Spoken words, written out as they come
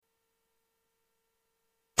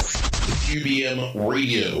UBM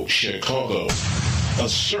Radio, Chicago, a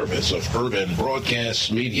service of Urban Broadcast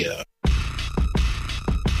Media.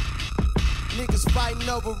 Niggas fighting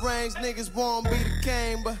over rings, niggas won't be the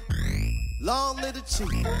king, but long live the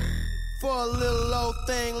chief. For a little old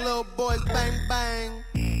thing, little boys bang bang.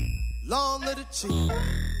 Long live the chief.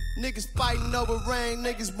 Niggas fighting over ring,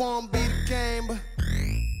 niggas won't be the king, but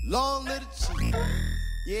long live the chief.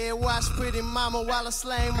 Yeah, watch pretty mama while I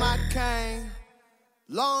slay my cane.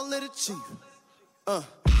 Long live the chief.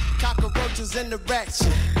 Cockroaches in the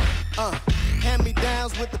ratchet.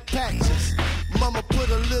 Hand-me-downs with the patches. Mama put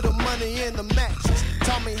a little money in the mattress.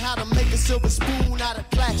 Taught me how to make a silver spoon out of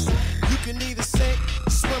plastic. You can either sink,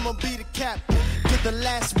 swim, or be the captain. Get the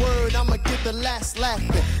last word, I'ma get the last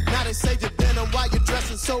laughing. Now they say you're dinner while you're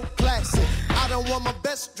dressing so classy. I don't want my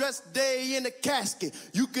best dressed day in a casket.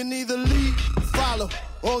 You can either lead, follow,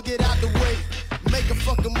 or get out the way. Make a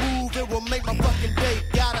fucking move, it will make my fucking day.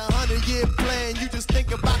 Got 100-year plan, you just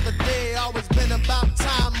think about the day. Always been about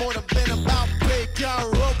time, more than been about pay.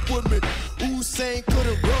 Can't run with me, Usain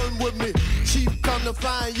couldn't run with me. Chief come to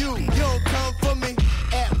find you, you don't come for me.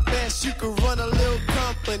 At best, you could run a little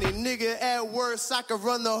company. Nigga, at worst, I could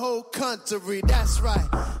run the whole country. That's right,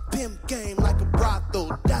 pimp game like a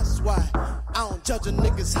brothel. That's why I don't judge a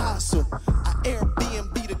nigga's hustle. I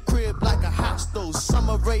Airbnb the crib like a hostel.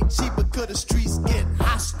 Summer rate cheaper, cause the streets get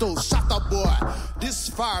hostile. Shut up, boy. This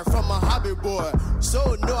is fire from a hobby boy.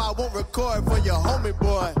 So no, I won't record for your homie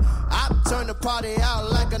boy. I turn the party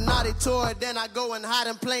out like a naughty toy. Then I go and hide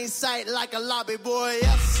in plain sight like a lobby boy.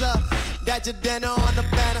 Yes, sir. Got your dinner on the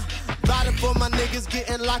banner. Riding for my niggas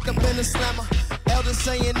getting locked up in the slammer. Elders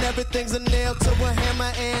saying everything's a nail to a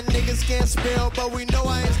hammer. And niggas can't spell, but we know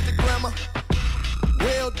our Instagrammer.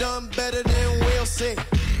 Well done, better than well said.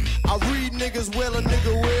 I read niggas well, a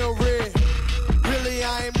nigga well read. Really,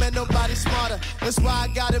 I ain't met nobody smarter. That's why I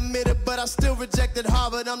got admitted, but I still rejected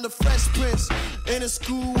Harvard. I'm the Fresh Prince in a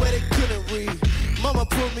school where they couldn't read. Mama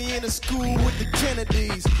put me in a school with the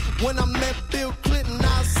Kennedys. When I met Bill Clinton,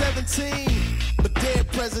 I was 17. But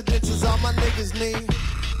dead presidents is all my niggas need.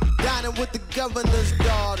 Dining with the governor's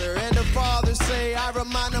daughter, and the father say I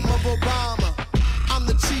remind him of Obama. I'm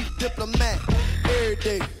the chief diplomat every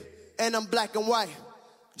day, and I'm black and white.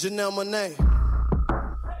 Janelle Monáe.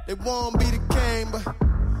 They won't be the king, but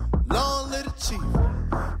long live the chief.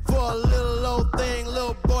 For a little old thing,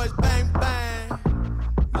 little boys bang bang.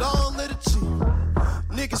 Long live the chief.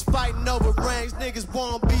 Niggas fighting over rings, niggas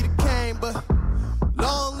won't be the king, but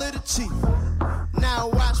long live the chief. Now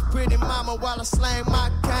watch pretty mama while I slang my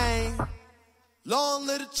cane. Long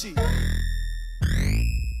live the chief.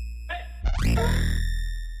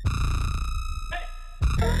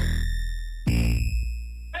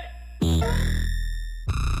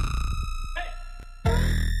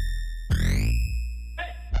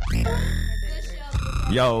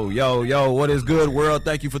 Yo, what is good, world?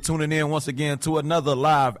 Thank you for tuning in once again to another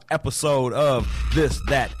live episode of This,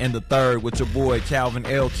 That, and the Third with your boy Calvin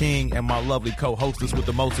L. King and my lovely co-hostess with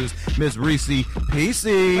the mostest, Miss Rici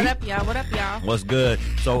PC. What up, y'all? What's good?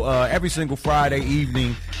 So every single Friday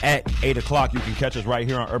evening at 8 o'clock, you can catch us right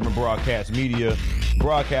here on Urban Broadcast Media,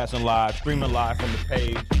 broadcasting live, streaming live from the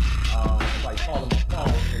page. Like calling my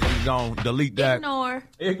phone. We're going to delete that.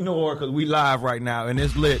 Ignore, because we live right now, and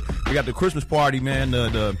it's lit. We got the Christmas party, man.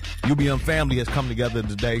 The UBM family has come together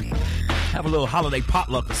today. Have a little holiday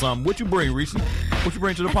potluck or something. What you bring, Rici? What you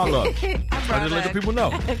bring to the potluck? I just let the people know.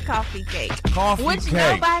 Coffee cake. Which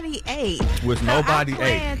nobody ate. Nobody ate.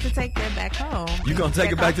 I plan to take that back home. You going to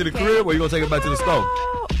take it back to the crib, or you going to take it back to the stove?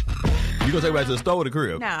 You going to take it back to the stove or the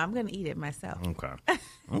crib? No, I'm going to eat it myself.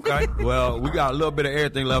 Okay. Well, we got a little bit of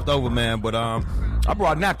everything left over, man. But I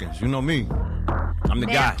brought napkins. You know me. I'm the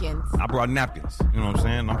guy. I brought napkins. You know what I'm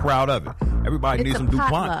saying? I'm proud of it. Everybody needs some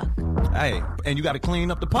DuPont. Hey, and you got to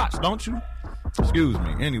clean up the pots, don't you? Excuse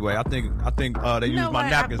me. Anyway, I think they use my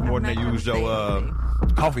napkins more than they use your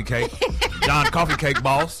coffee cake. John Coffee Cake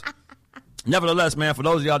Boss. Nevertheless, man, for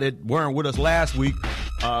those of y'all that weren't with us last week,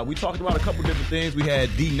 we talked about a couple different things. We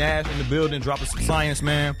had D Nash in the building, dropping some science,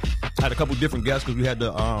 man. Had a couple different guests because we had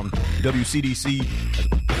the WCDC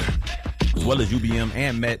as well as UBM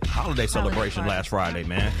and Met holiday celebration last Friday,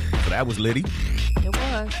 man. So that was litty.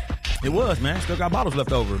 It was, man. Still got bottles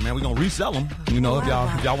left over, man. We're going to resell them. You know, if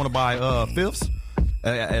y'all want to buy fifths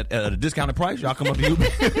at a discounted price, y'all come up to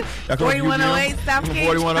UBM. 4108 South King.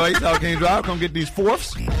 4108 South King Drive. Come get these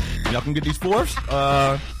fourths. Y'all can get these fourths.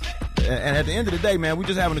 And at the end of the day, man, we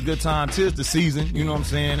just having a good time. 'Tis the season. You know what I'm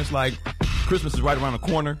saying? It's like Christmas is right around the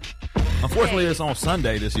corner. Unfortunately, it's on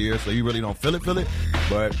Sunday this year, so you really don't feel it.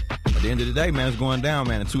 But At the end of the day, man, it's going down,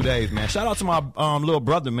 man, in 2 days, man. Shout out to my little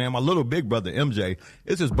brother, man, my little big brother, MJ.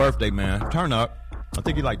 It's his birthday, man. Turn up. I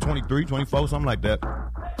think he's like 23, 24, something like that.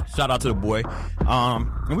 Shout out to the boy.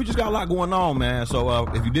 And we just got a lot going on, man. So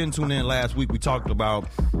if you didn't tune in last week, we talked about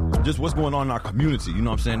just what's going on in our community. You know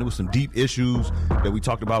what I'm saying? There was some deep issues that we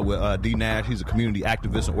talked about with D Nash. He's a community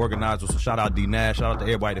activist and organizer. So shout out D Nash. Shout out to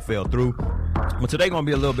everybody that fell through. But today going to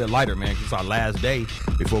be a little bit lighter, man, because it's our last day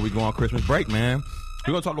before we go on Christmas break, man.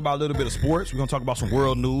 We're going to talk about a little bit of sports. We're going to talk about some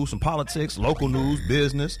world news, some politics, local news,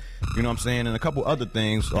 business, you know what I'm saying, and a couple other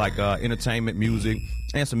things like entertainment, music,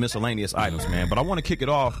 and some miscellaneous items, man. But I want to kick it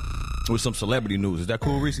off with some celebrity news. Is that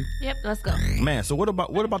cool, Rici? Yep, let's go. Man, so what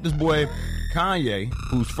about this boy Kanye,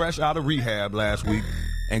 who's fresh out of rehab last week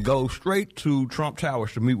and goes straight to Trump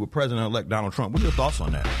Towers to meet with President-elect Donald Trump? What are your thoughts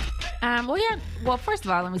on that? Well, first of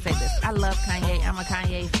all, let me say this. I love Kanye. I'm a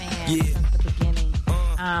Kanye fan since the beginning.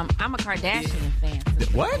 I'm a Kardashian fan.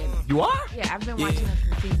 What? You are? Yeah, I've been watching them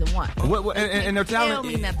since season 1. And their talent? Tell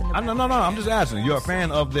me nothing about No. I'm just asking. You're a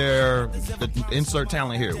fan of their insert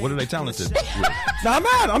talent here. What are they talented with? No, I'm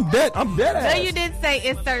not. I'm dead ass. No, you did say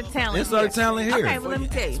insert talent. Insert talent here. Okay, well, let me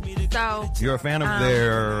tell you. So you're a fan of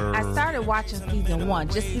their... I started watching season 1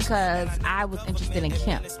 just because I was interested in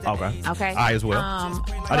Kim. Okay. I as well.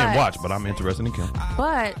 I didn't watch, but I'm interested in Kim.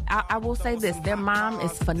 But I will say this. Their mom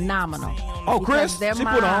is phenomenal. Oh, Chris? She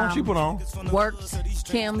put on. Worked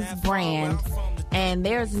Kim's brand, and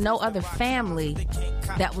there's no other family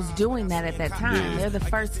that was doing that at that time. Yeah. They're the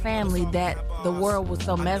first family that the world was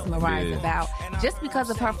so mesmerized about, just because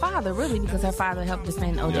of her father, really, because her father helped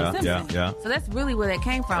defend O.J. Simpson. Yeah. So that's really where that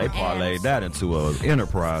came from. They parlayed that into an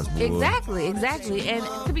enterprise, boy. Exactly. And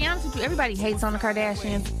to be honest with you, everybody hates on the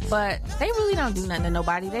Kardashians, but they really don't do nothing to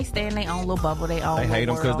nobody. They stay in their own little bubble, their own They hate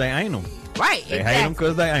them because world. they ain't them. Right, They hate them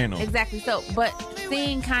because they ain't them. Exactly. So, but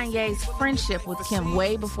seeing Kanye's friendship with Kim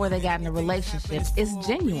way before they got in a relationship is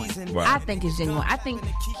genuine. Right. I think it's genuine. I think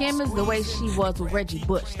Kim is the way she was with Reggie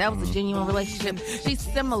Bush. That was a genuine relationship. She's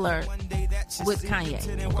similar with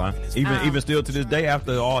Kanye. Okay. Even still to this day,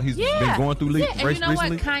 after all he's been going through and you know recently?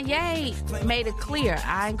 what? Kanye made it clear.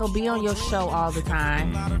 I ain't gonna be on your show all the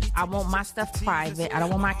time. I want my stuff private. I don't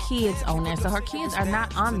want my kids on there. So her kids are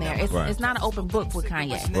not on there. It's not an open book with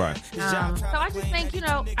Kanye. Right. So I just think,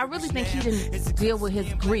 I really think he didn't deal with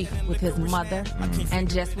his grief with his mother and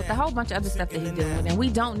just with a whole bunch of other stuff that he's dealing with. And we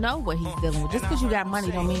don't know what he's dealing with. Just because you got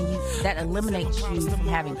money don't mean that eliminates you from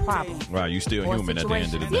having problems. Right, you still human at the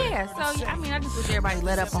end of the day. Yeah, so I just wish everybody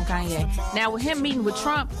let up on Kanye. Now with him meeting with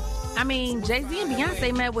Trump, Jay-Z and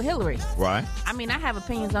Beyonce met with Hillary. Right. I have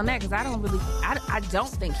opinions on that because I don't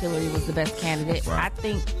think Hillary was the best candidate. Right. I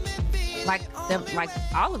think like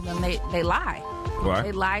all of them, they lie. Right.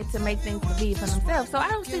 They lied to make things believe for themselves. So I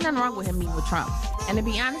don't see nothing wrong with him meeting with Trump. And to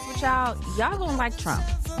be honest with y'all gonna like Trump.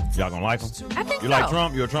 Y'all gonna like him? I think you so. like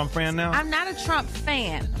Trump? You're a Trump fan now? I'm not a Trump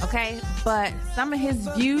fan, okay? But some of his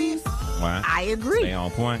views, right. I agree. They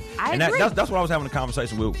on point. I agree. That's what I was having a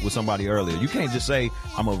conversation with somebody earlier. You can't just say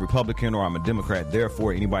I'm a Republican or I'm a Democrat.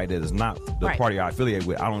 Therefore, anybody that is not the party I affiliate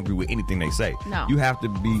with, I don't agree with anything they say. No. You have to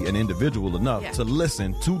be an individual enough to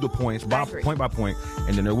listen to the points point by point,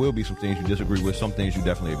 and then there will be some things you disagree with, some things you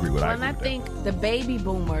definitely agree with. Well, I think the baby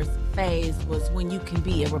boomers phase was when you can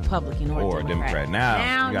be a Republican or a Democrat.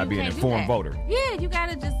 Now you gotta be an informed voter. Yeah, you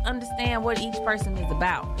gotta just understand what each person is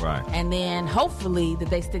about. Right. And then hopefully that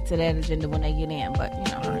they stick to that agenda when they get in. But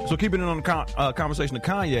Right. So keeping it on the conversation of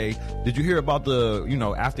Kanye, did you hear about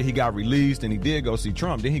after he got released and he did go see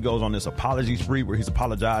Trump, then he goes on this apology spree where he's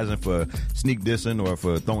apologizing for sneak dissing or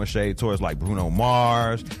for throwing shade towards like Bruno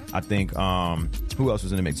Mars. I think who else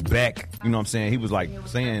was in the mix? Beck. You know what I'm saying? He was like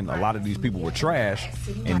saying a lot of these people were trash,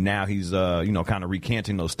 and now he's kind of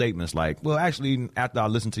recanting those statements like, well, actually, after I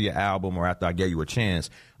listened to your album or after I gave you a chance,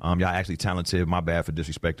 y'all actually talented. My bad for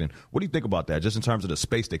disrespecting. What do you think about that, just in terms of the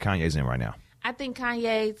space that Kanye's in right now? I think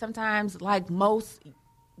Kanye sometimes, like most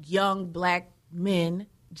young black men,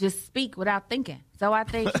 just speak without thinking. So I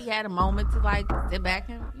think he had a moment to like sit back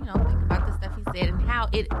and think about the stuff he said and how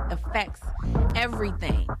it affects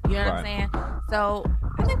everything. You know what I'm saying? So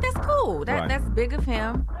I think that's cool. That's big of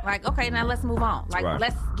him. Like, okay, now let's move on. Like,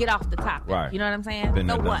 let's get off the topic. Right. You know what I'm saying? Been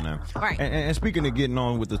so there, what? done that. Right. And speaking of getting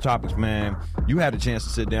on with the topics, man, you had a chance to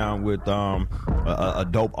sit down with a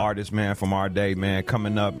dope artist, man, from our day, man,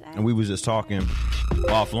 coming up, and we was just talking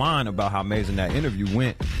offline about how amazing that interview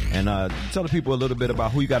went, and tell the people a little bit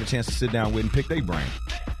about who you got a chance to sit down with and pick their brain.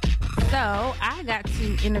 So I got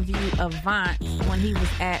to interview Avant when he was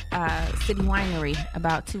at City Winery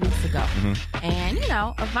about 2 weeks ago. Mm-hmm. And, you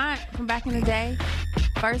know, Avant from back in the day,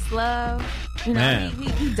 First Love, you know,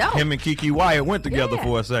 he dope. Him and Kiki Wyatt went together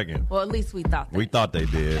for a second. Well, at least we thought that. We thought they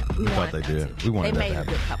did. Yeah, we thought they did. We wanted they that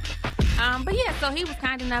to made a happen. good couple. But yeah, so he was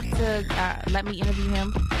kind enough to let me interview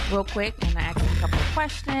him real quick, and I asked him a couple of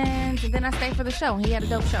questions, and then I stayed for the show. He had a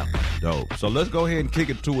dope show. Dope. So let's go ahead and kick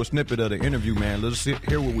it to a snippet of the interview, man. Let's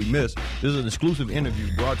hear what we missed. This is an exclusive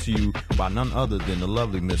interview brought to you by none other than the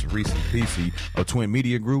lovely Miss Rici of Twin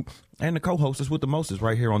Media Group, and the co-hostess with the mostest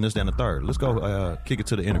right here on This, Then the Third. Let's go kick it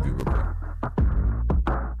to the interview real quick.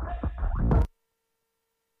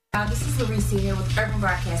 This is Rici here with Urban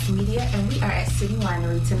Broadcast Media, and we are at City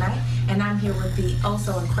Winery tonight, and I'm here with the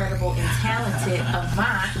oh-so-incredible and talented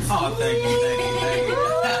Avant. Oh, thank you.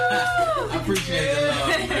 I appreciate the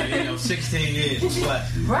love, man. You know, 16 years is what.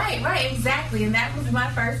 Right, exactly, and that was my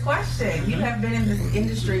first question. You have been in this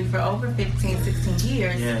industry for over 15, 16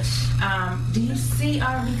 years. Yes. Do you see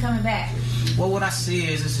R&B coming back? Well, what I see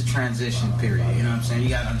is it's a transition period, you know what I'm saying? You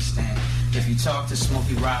got to understand. If you talk to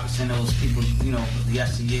Smokey Robinson, those people, you know, the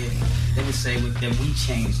yesteryear, they would say that we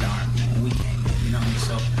changed R&B when we came in, you know what I mean?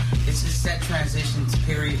 So it's just that transition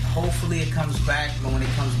period. Hopefully it comes back, but when it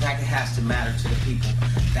comes back, it has to matter to the people.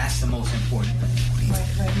 That's the most important thing.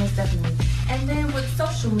 Right, most definitely. And then with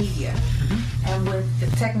social media and with the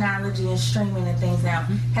technology and streaming and things now,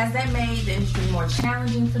 has that made the industry more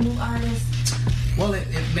challenging for new artists? Well, it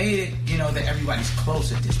made it, you know, that everybody's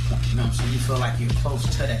close at this point. You know what I'm saying? You feel like you're close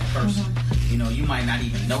to that person. You know, you might not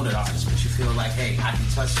even know that artist, but you feel like, hey, I can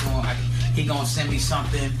touch him. He gonna send me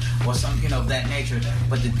something or something, you know, of that nature.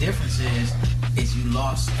 But the difference is you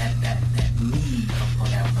lost that need or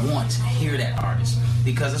that want to hear that artist,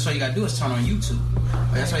 because that's all you gotta do is turn on YouTube.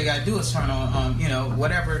 That's all you gotta do is turn on, you know,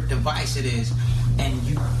 whatever device it is, and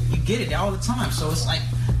you get it all the time. So it's like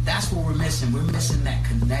that's what we're missing. We're missing that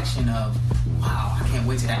connection of, wow, I can't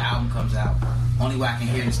wait till that album comes out. Only way I can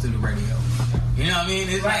hear this through the radio. You know what I mean?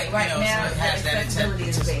 It's right. You know, Now so it has that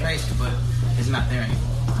anticipation, but it's not there anymore.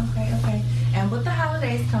 Okay. And with the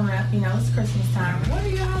holidays coming up, you know, it's Christmas time. What are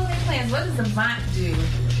your holiday plans? What does Avant do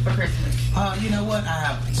for Christmas? You know what? I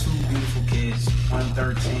have two beautiful kids. One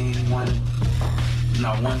 13, 13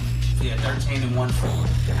 and 1 4,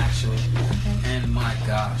 actually. Okay. And my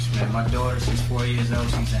gosh, man, my daughter, she's 4 years old.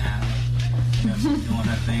 She's an animal. You know, she's doing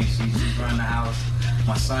her thing. She's running the house.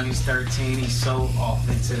 My son, he's 13. He's so off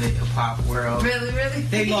into the hip-hop world. Really?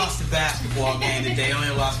 They lost the basketball game today. Only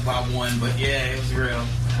lost by 1, but yeah, it was real.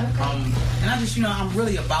 Okay. And I just, you know, I'm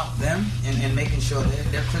really about them and making sure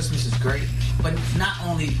that their Christmas is great. But not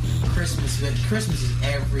only Christmas, but Christmas is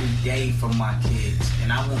every day for my kids.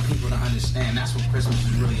 And I want people to understand that's what Christmas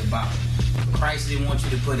is really about. Christ didn't want you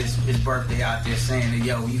to put his birthday out there saying that,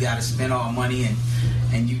 yo, you got to spend all money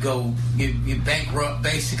and you bankrupt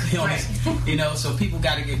basically on it. You know, so people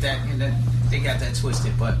got to get that, you know, they got that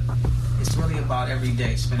twisted. But it's really about every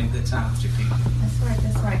day spending good time with your people.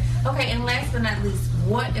 That's right. Okay, and last but not least,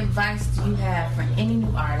 what advice do you have for any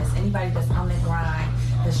new artist, anybody that's on the grind,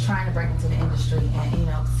 that's trying to break into the industry and, you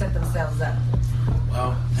know, set themselves up?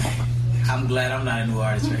 Well, I'm glad I'm not a new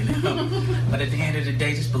artist right now. But at the end of the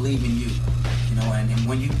day, just believe in you. You know, and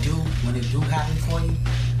when it do happen for you,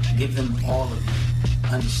 give them all of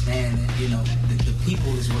you. Understand that, you know, the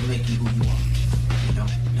people is what make you who you are. You know,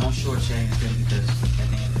 don't shortchange them, because at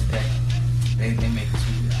the end of the day, they make us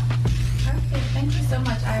who we are. Okay, thank you so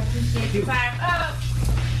much. I appreciate your time.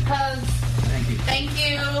 Hugs. Thank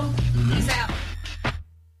you. Peace out.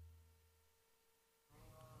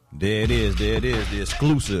 There it is, the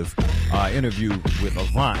exclusive interview with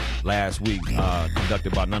Avant last week,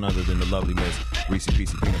 conducted by none other than the lovely Miss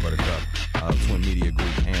Rici Peanut Butter Cup, Twin Media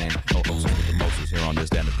Group, and co-host with the mostest here on This,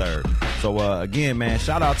 Then the Third. So again, man,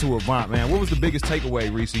 shout out to Avant, man. What was the biggest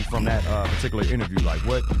takeaway, Rici, from that particular interview? Like,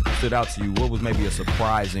 what stood out to you? What was maybe a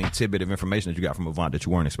surprising tidbit of information that you got from Avant that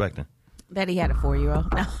you weren't expecting? That he had a 4-year-old.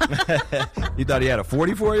 No. You thought he had a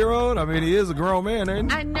 44-year-old? I mean, he is a grown man, ain't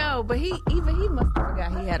he? I know, but he must have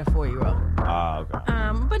forgot he had a 4-year-old. Ah,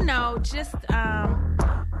 okay. But no, just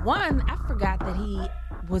one, I forgot that he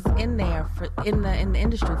was in there in the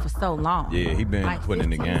industry for so long. Yeah, he been like putting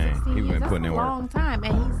 15, in the game. He been putting in work. That's a long time,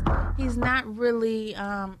 and he's not really.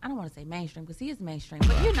 I don't want to say mainstream because he is mainstream,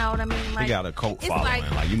 but you know what I mean. Like, he got a cult following.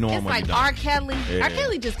 Like you know him when like you don't. R. Kelly. Yeah. R.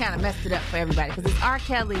 Kelly just kind of messed it up for everybody because it's R.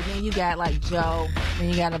 Kelly. Then you got like Joe. Then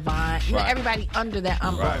you got Avant. You know, everybody under that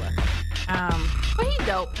umbrella. But he's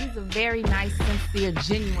dope. He's a very nice, sincere,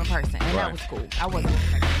 genuine person, and that was cool. I wasn't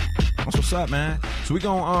expecting that. That's what's up, man. So we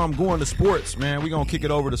gonna go into sports, man. We gonna kick it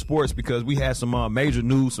over to sports because we had some major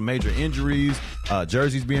news, some major injuries,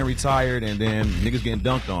 jerseys being retired, and then niggas getting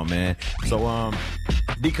dunked on, man. So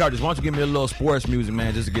D Curtis, why don't you give me a little sports music,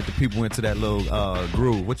 man, just to get the people into that little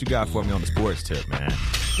groove. What you got for me on the sports tip, man?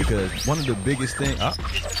 Because one of the biggest things,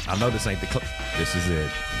 I know this ain't the this is it.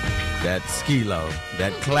 That Skilo,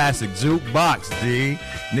 that classic jukebox, D.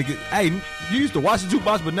 Nigga, hey, you used to watch the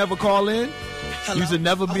jukebox but never call in? You used to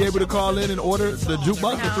never be able to call in and order the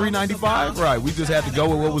jukebox for $3.95? Right, we just had to go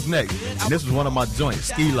with what was next. And this was one of my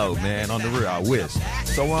joints, Skilo, man, on the rear, I wish.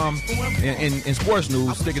 So, in sports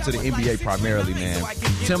news, sticking to the NBA primarily, man,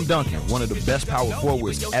 Tim Duncan, one of the best power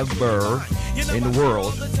forwards ever in the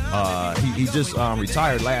world, he just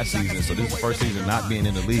retired last season, so this is the first season not being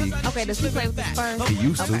in the league. Okay, does he play with the Spurs? He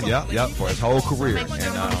used to, yep, for his whole career.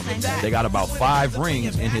 And they got about 5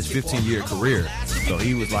 rings in his 15-year career. So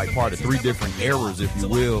he was like part of 3 different eras, if you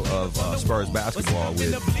will, of Spurs basketball,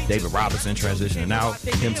 with David Robinson transitioning out,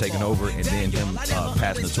 him taking over, and then him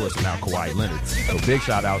passing the torch to now Kawhi Leonard. So big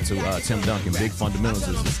shout out to Tim Duncan. Big Fundamentals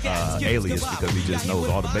is his alias because he just knows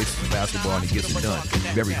all the basics of basketball and he gets it done.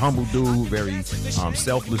 Very humble dude, very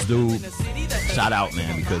selfless dude. Shout out,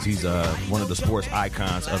 man, because he's one of the sports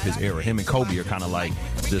icons of his era. Him and Kobe are kind of like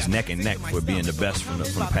just neck and neck for being the best from the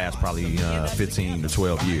past probably 15 to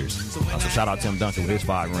 12 years. So shout out Tim Duncan with his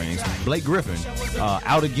 5 rings. Blake Griffin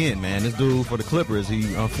out again, man. This dude for the Clippers,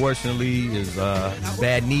 he unfortunately is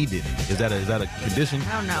bad kneed. Is that a condition?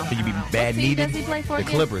 I don't know. Can you be bad kneed? Does he play for the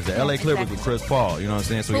Clippers, the LA Clippers with Chris Paul. You know what I'm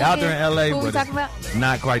saying? So he's out there in LA, but it's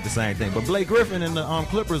not quite the same thing. But Blake Griffin and the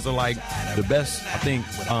Clippers are like the best, I think,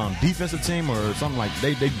 defensive team or something like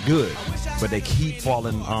they good, but they keep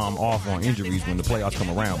falling off on injuries when the playoffs come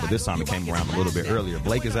around. But this time it came around a little bit earlier.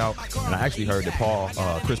 Blake is out, and I actually heard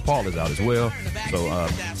that Chris Paul is out as well. So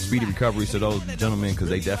speedy recovery to those gentlemen because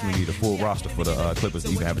they definitely need a full roster for the Clippers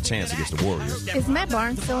to even have a chance against the Warriors. Is Matt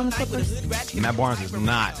Barnes still in the Clippers? Matt Barnes is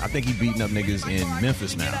not. I think he's beating up niggas in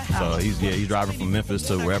Memphis now. So he's driving from Memphis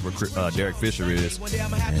to wherever Derek Fisher is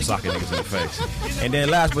and socking niggas in the face. And then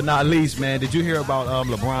last but not least, man, did you hear about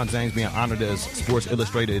LeBron James being honored as Sports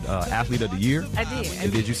Illustrated Athlete of the Year? I did.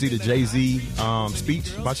 And did you see the Jay-Z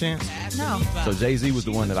speech by chance? No. So Jay-Z was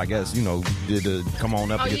the one that I guess, did the come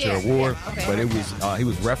on up and get your award. Yeah. Okay. But it was he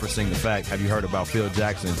was referencing the fact, have you heard about Phil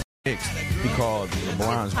Jackson? He called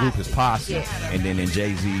LeBron's group his posse, and then in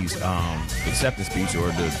Jay-Z's acceptance speech, or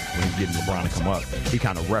when he's getting LeBron to come up, he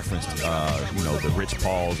kind of referenced, the Rich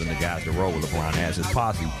Pauls and the guys that roll with LeBron as his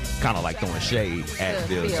posse, kind of like throwing shade at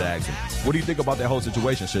Phil Jackson. What do you think about that whole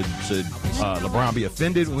situation? Should LeBron be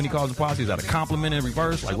offended when he calls him posse? Is that a compliment in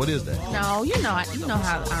reverse? Like, what is that? No, you know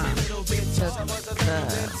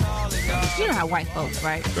how white folks,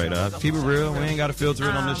 right? Straight up, keep it real. We ain't got to filter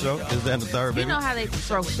it on this show. Is that the third, baby? You know how they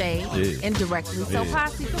throw shade indirectly. So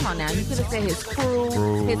posse, come on now. You could have said his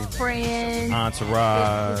crew, his friends,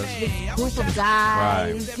 entourage, his group of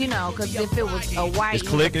guys. Right. Because if it was a white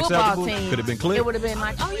football team, could have been click. It would have been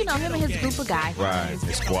like, him and his group of guys. Right,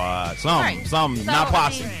 his squad, something, not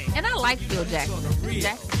posse. And I like Phil Jackson. He's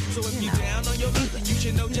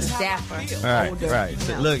dapper. Right.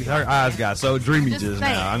 So, look, her eyes got so dreamy just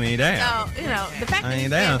now. I mean, damn. So, the fact that damn,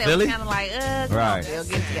 that Philly. was kind of like, come on, Phil,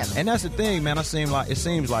 get it together. And that's the thing, man. It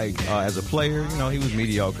seems like as a player, he was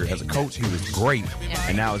mediocre. As a coach, he was great. Yeah.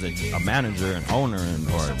 And now as a manager and owner,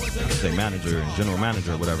 manager and general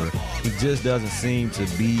manager or whatever, he just doesn't seem to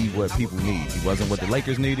be what people need. He wasn't what the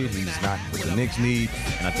Lakers needed. He's not what the Knicks need.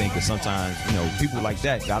 And I think that sometimes, people like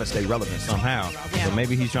that got to stay relevant somehow. Yeah. So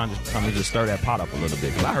maybe he's trying to just stir that pot up a little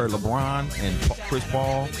bit. Because I heard LeBron and Chris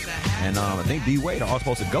Paul and I think D Wade are all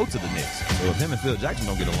supposed to go to the Knicks. So if him and Phil Jackson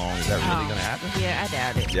don't get along, is that really going to happen? Yeah, I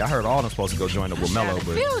doubt it. Yeah, I heard all of them supposed to go join up with Melo,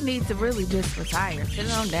 but Phil needs to really just retire. Sit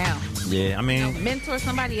it on down. Yeah, I mean, mentor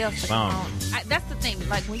somebody else. That's the thing.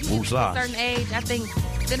 Like when you get to a certain age, I think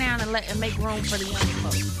sit down and make room for the young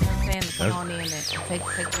folks. You know what I'm saying? To come on in and take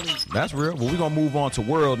the lead. That's real. Well, we're gonna move on to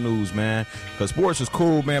world news, man. Because sports is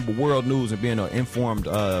cool, man, but world news and being an informed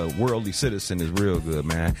worldly citizen is real good,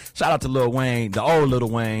 man. Shout out to Lil Wayne, the old Lil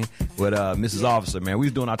Wayne, with Mrs. Officer, man. We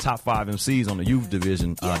was doing our top 5 MCs on the youth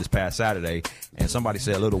division this past Saturday, and somebody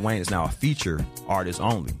said Lil Wayne is now a feature artist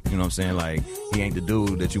only. You know what I'm saying? Like, he ain't the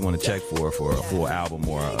dude that you want to check for a full album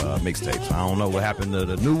or a mixtape. So I don't know what happened to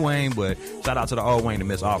the new Wayne, but shout out to the old Wayne and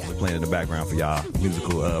Miss Officer playing in the background for y'all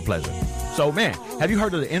musical pleasure. So, man, have you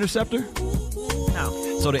heard of the Interceptor?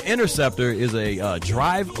 No. So the Interceptor is a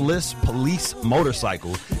driveless police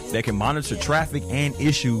motorcycle that can monitor traffic and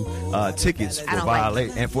issue tickets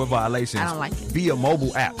for violations I don't like it. via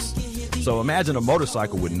mobile apps. So imagine a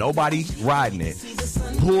motorcycle with nobody riding it,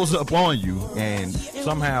 pulls up on you, and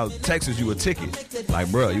somehow texts you a ticket.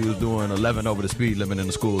 Like, bro, you was doing 11 over the speed limit in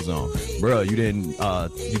the school zone. Bro, you didn't,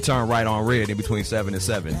 you turned right on red in between 7 and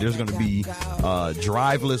 7. There's going to be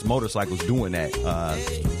driverless motorcycles doing that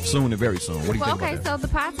soon and very soon. What do you think about that? So the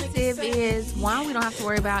positive is, one, we don't have to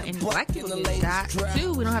worry about any black people getting shot.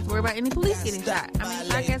 Two, we don't have to worry about any police getting shot. I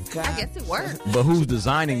mean, I guess it works. But who's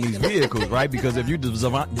designing these vehicles, right? Because if you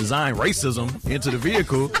design racism into the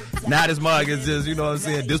vehicle, now this mug is just, you know what I'm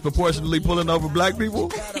saying, disproportionately pulling over black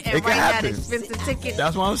people. It can happen. Expensive ticket.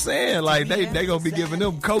 That's what I'm saying. Like, they gonna be giving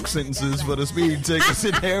them coke sentences for the speeding tickets,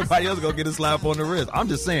 and everybody else gonna get a slap on the wrist. I'm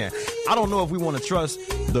just saying, I don't know if we want to trust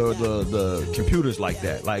the computers like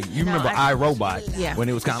that. Like, you remember iRobot, when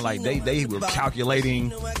it was kind of like they were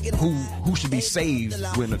calculating who should be saved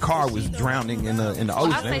when the car was drowning in the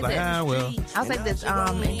ocean. They was like, I'll say this.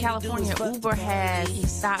 In California, Uber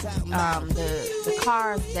has stopped the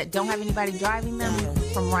cars that don't have anybody driving them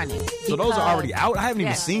from running. So those are already out? I haven't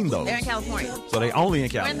even seen those. They're in California. So they only in We're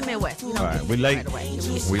California. in the Midwest. All right, we late.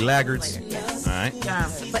 Right, we laggards. Yes. All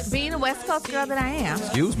right. But being a West Coast girl that I am.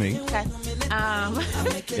 Excuse me. Okay.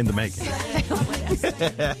 In the making.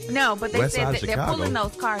 No, but they West said side that they're Chicago. pulling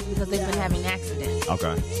those cars because they've been having accidents.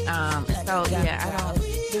 Okay. So I don't.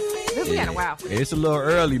 We got a while for this. It's a little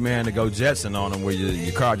early, man, to go Jetson on them where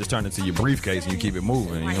your car just turned into your briefcase and you keep it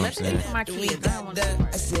moving. You know what I'm saying? My kids. I don't want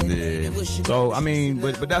to Yeah. So I mean,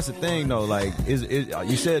 but that's the thing though. Like,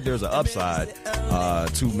 you said there's an upside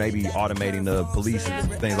to maybe automating the police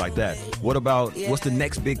and things like that. What about what's the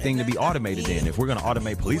next big thing to be automated then? If we're going to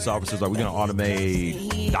automate police officers, are we going to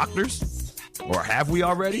automate doctors? Or have we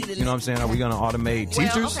already? You know what I'm saying? Are we going to automate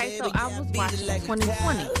teachers? Okay, so I was watching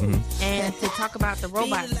 2020, and to talk about the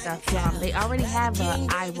robot stuff, they already have the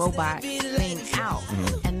iRobot thing out,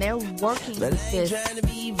 and they're working with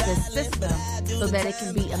this system so that it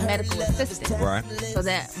can be a medical assistant. Right. So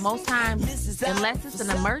that most times, unless it's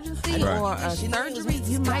an emergency or a surgery,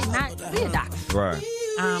 you might not see a doctor. Right.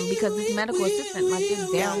 Because this medical assistant, like,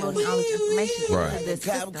 they're downloading all this information into this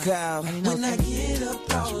system. And,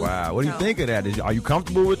 That's wild. What do you think of that? Are you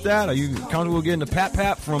comfortable with that? Are you comfortable getting the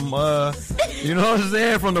pat from, you know what I'm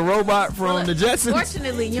saying, from the robot from the Jetsons?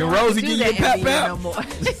 Fortunately, you Can don't Rosie have to do give that you a pat no more. I'm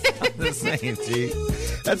just saying, G.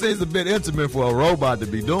 That seems a bit intimate for a robot to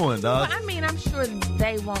be doing, dog. Well, I mean, I'm sure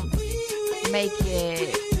they won't make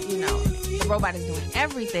it, the robot is doing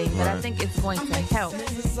everything, but I think it's going to help.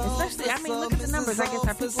 Especially, I mean, look at the numbers. I guess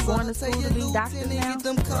are people going to school to be doctors now?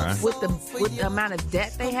 Right. With the amount of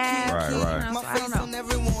debt they have? Right. So I don't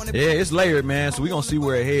know. Yeah, it's layered, man. So we're going to see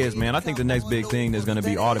where it heads, man. I think the next big thing that's going to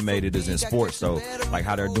be automated is in sports, though. Like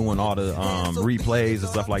how they're doing all the replays and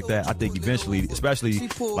stuff like that. I think eventually, especially,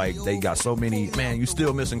 like, they got so many, man, you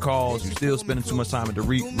still missing calls. You still spending too much time at the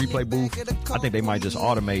replay booth. I think they might just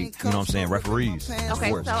automate, you know what I'm saying, referees. Okay,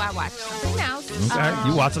 sports. so I watched something else. Okay,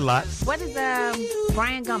 you watch a lot. What is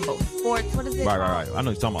Brian Gumbo? Sports, what is it? Right. I know what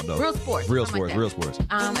you're talking about, though. Real sports. Real Like sports.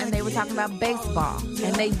 And they were talking about baseball.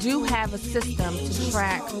 And they do have a system to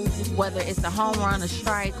track whether it's a home run, a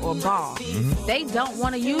strike, or ball. They don't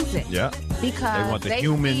want to use it. Yeah. Because they want the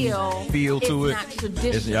human feel to it. Not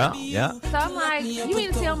traditional. Yeah. So I'm like, you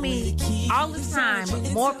mean to tell me all this time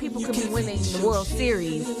more people could be winning the World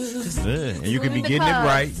Series? Yeah. And you could be getting it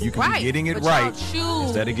right. You could be getting it right.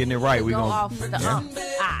 Instead of getting it right, we're going off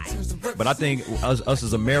the eye. But I think us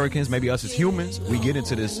as Americans, maybe us as humans, we get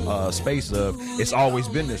into this space of it's always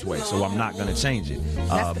been this way, so I'm not going to change it.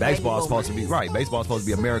 Baseball is supposed to be Baseball is supposed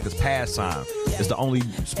to be America's pastime. It's the only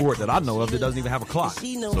sport that I know of that doesn't even have a clock,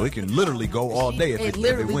 so it can literally go all day if it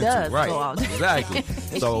literally went does to. Right, go all day. Exactly.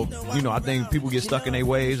 So I think people get stuck in their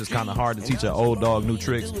ways. It's kind of hard to teach an old dog new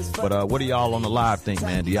tricks. But what do y'all on the live think,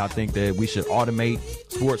 man? Do y'all think that we should automate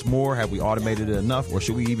sports more? Have we automated it enough, or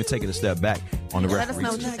should we even take it a step back on the referees?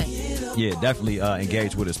 Let us know what you think. Yeah, definitely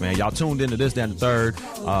engage with us, man. Y'all tuned into This, That, and the Third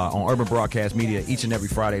on Urban Broadcast Media each and every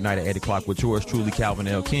Friday night at 8 o'clock with yours truly, Calvin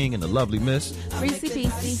L. King, and the lovely Miss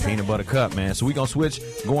Rici Peanut Butter Cup, man. So we're going to switch,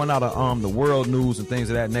 going out of the world news and things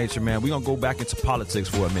of that nature, man. We're going to go back into politics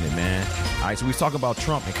for a minute, man. All right, so we was talking about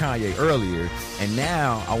Trump and Kanye earlier, and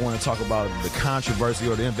now I want to talk about the controversy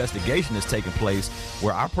or the investigation that's taking place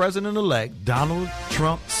where our president-elect, Donald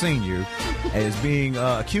Trump Sr., is being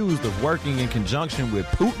accused of working in conjunction with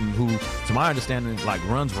Putin, who, to my understanding, like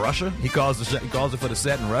runs Russia. He calls it for the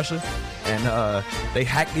set in Russia, and they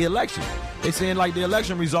hacked the election. They saying like the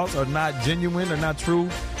election results are not genuine, they're not true.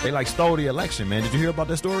 They like stole the election, man. Did you hear about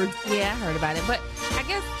that story? Yeah, I heard about it, but I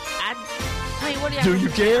guess I mean, what do you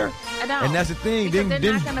care? I don't. And that's the thing.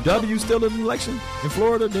 Didn't W still an election in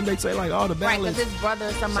Florida? Then they say like, the ballots. Right, because his brother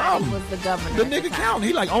or somebody was the governor. The nigga counted.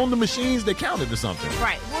 He like owned the machines that counted or something.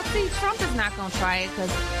 Right. Well, see, Trump is not going to try it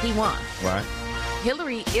because he won. Right.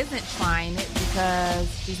 Hillary isn't trying it because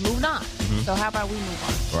she's moved on. So how about we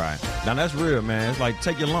move on? Right. Now that's real, man. It's like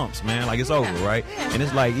take your lumps, man. Like it's over, right? Yeah, and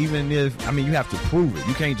it's like even if you have to prove it.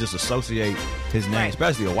 You can't just associate his name,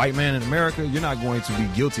 especially a white man in America. You're not going to be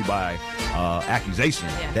guilty by accusation.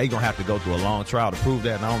 Yeah. They're gonna have to go through a long trial to prove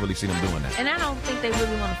that, and I don't really see them doing that. And I don't think they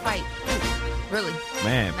really want to fight. Really?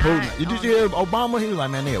 Man, Putin. Did you hear Obama? He was like,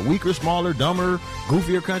 man, they're a weaker, smaller, dumber,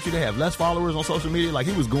 goofier country. They have less followers on social media. Like,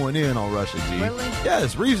 he was going in on Russia, G. Really?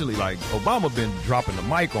 Yes, recently. Like, Obama been dropping the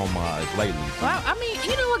mic on Mars lately. Well, I mean,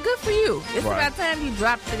 you know what? Good for you. It's about time you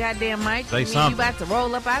drop the goddamn mic. Say something. You about to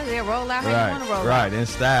roll up out of there, roll out how you want to roll out. Right, in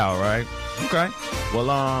style, right? Okay.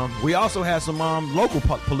 Well, we also had some local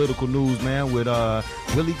political news, man, with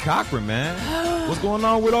Willie Cochran, man. What's going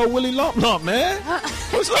on with old Willie Lump, man?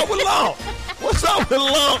 What's up with Lump? What's up with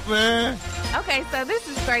Lump, man? Okay, so this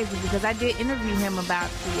is crazy because I did interview him about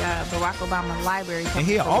the Barack Obama Library. And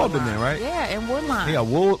he an alderman, right? Yeah, in Woodlawn. Yeah,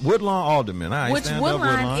 Woodlawn alderman. Which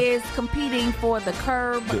Woodlawn is competing for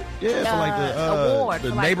for like the award,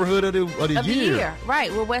 the neighborhood of the year.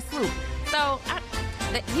 Right, with West Loop. So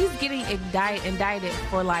he's getting indicted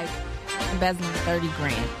for like embezzling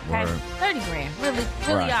 $30,000. Okay? $30,000.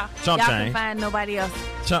 Really, y'all can find nobody else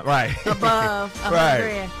above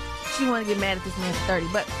 $100,000. She want to get mad at this man for 30,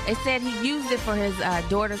 but they said he used it for his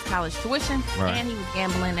daughter's college tuition, and he was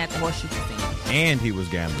gambling at the Horseshoe Casino. And he was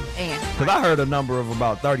gambling. Because I heard a number of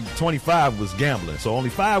about 25 was gambling, so only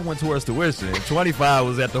 5 went towards tuition, and 25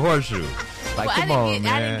 was at the Horseshoe. Like, come on,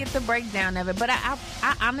 man. I didn't get the breakdown of it, but I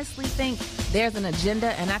honestly think there's an agenda,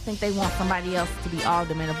 and I think they want somebody else to be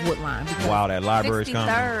alderman of Woodlawn. Wow, that library's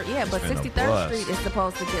coming. Yeah, but 63rd Street is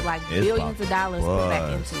supposed to get like billions of dollars put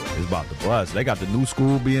back into it. It's about to bust. They got the new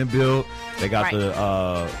school being built. They got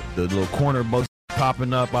the little corner books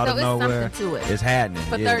popping up out of nowhere. To it. It's happening.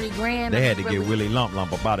 For $30,000. They had to get Willie Lump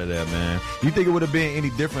up out of there, man. You think it would have been any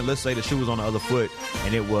different? Let's say the shoe was on the other foot,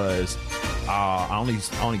 and it was I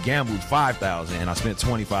only gambled $5,000, and I spent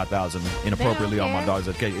 $25,000 inappropriately on my daughter's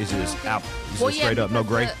education. It's just out. It's just straight up, no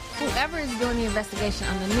gray. Whoever is doing the investigation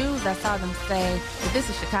on the news, I saw them say that this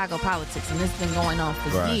is Chicago politics, and this has been going on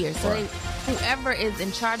for years. So whoever is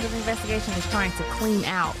in charge of the investigation is trying to clean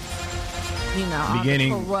out,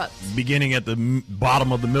 beginning at the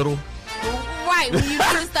bottom of the middle. Right, when you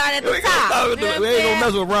should start at the top. We ain't gonna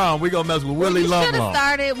mess with Ron. We gonna mess with Willie Lump. You should have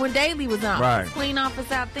started when Daly was on. Right. Clean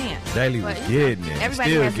office out then. Daly was getting it.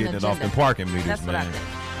 Still getting it off the parking meters, That's man. What I think.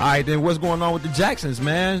 All right, then what's going on with the Jacksons,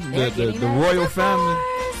 man? The royal family.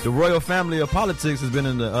 The royal family of politics has been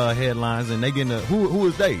in the headlines, and they getting who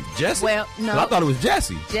is they? Jesse? Well, no. I thought it was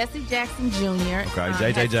Jesse. Jesse Jackson Jr. Okay,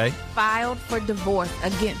 JJJ. Filed for divorce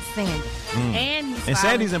against Sandy. And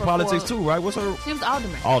Sandy's in politics too, right? What's her? She was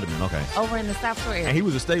alderman. Alderman, okay. Over in the South Shore area. And he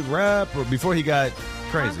was a state rep before he got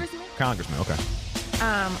crazy. Congressman, okay.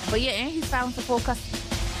 But yeah, and he's filing for full custody.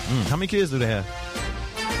 How many kids do they have?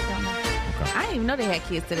 I didn't even know they had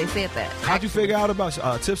kids till they said that. How'd you figure out about?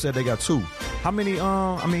 Tiff said they got 2. How many?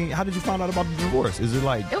 How did you find out about the divorce? Is it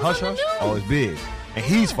like hush hush? Oh, it's big. And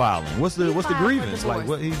he's filing. What's the grievance? Like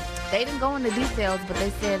what he? They didn't go into details, but they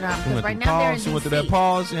said because right now they're in DC. She went through that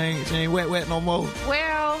pause. She ain't wet no more.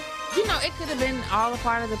 Well, it could have been all a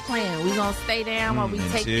part of the plan. We gonna stay down while we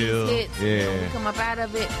take these hits. Yeah. We come up out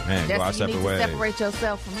of it. Man, That's you need to separate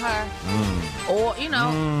yourself from her, or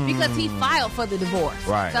because he filed for the divorce.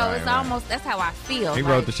 Right. So it's almost that's how I feel. He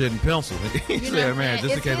wrote the shit in pencil. He said, "Man,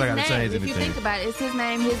 just in case I gotta change anything." If you think about it, it's his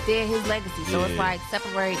name, his dead, his legacy. So it's like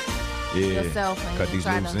separate yourself and cut these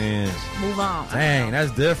try loose to ends. Move on. Dang,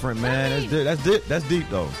 that's different, man. That's deep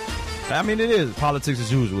though. I mean, it is politics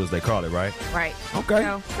as usual, as they call it, right? Right. Okay.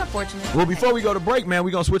 It's unfortunate. Well, before we go to break, man,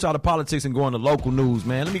 we're going to switch out of politics and go into local news,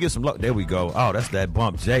 man. Let me get some luck. There we go. Oh, that's that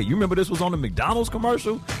bump, Jay. You remember this was on the McDonald's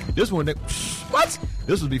commercial? This one, what?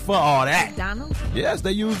 This was before all that. McDonald's? Yes,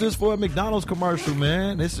 they used this for a McDonald's commercial,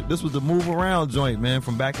 man. This was the move around joint, man,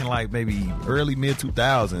 from back in like maybe early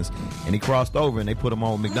mid-2000s. And he crossed over and they put him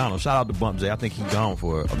on McDonald's. Shout out to Bump Jay. I think he's gone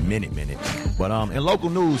for a minute. But in local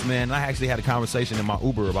news, man, I actually had a conversation in my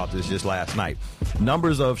Uber about this just last night.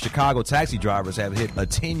 Numbers of Chicago taxi drivers have hit a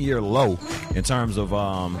 10-year low in terms of,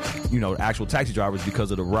 actual taxi drivers because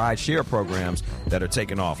of the ride share programs that are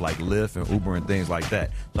taking off, like Lyft and Uber and things like that.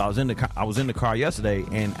 So I was in the car yesterday,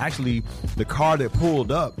 and actually the car that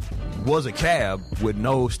pulled up was a cab with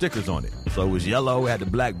no stickers on it. So it was yellow, had the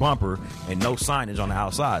black bumper, and no signage on the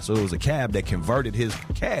outside. So it was a cab that converted his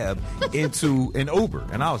cab into an Uber.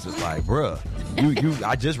 And I was just like, bruh,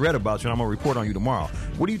 I just read about you, and I'm going to report on you tomorrow.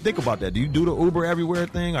 What do you think about that? Do you do the Uber everywhere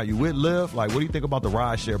thing? Are you with Lyft? Like, what do you think about the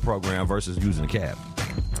rideshare program versus using a cab?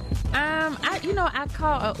 I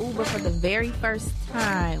called an Uber for the very first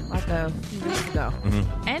time like a few weeks ago.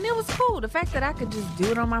 Mm-hmm. And it was cool. The fact that I could just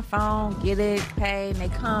do it on my phone, get it, pay, and they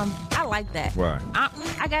come. I like that. Right.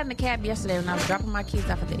 I got in the cab yesterday when I was dropping my kids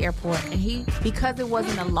off at the airport, and because it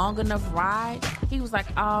wasn't a long enough ride, he was like,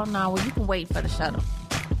 oh, no, well, you can wait for the shuttle.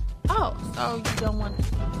 Oh, so you don't want to.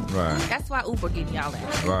 Right. That's why Uber give y'all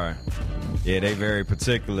that. Right. Yeah, they very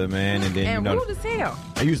particular, man. And then rude as hell.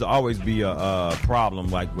 There used to always be a problem,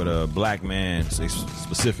 like with a black man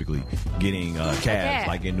specifically getting cabs,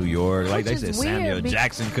 like in New York. Like they said, Samuel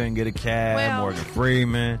Jackson couldn't get a cab, Morgan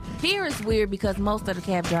Freeman. Here it's weird because most of the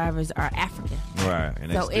cab drivers are African. Right,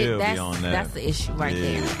 and they still be on that. That's the issue right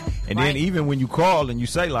there. And then even when you call and you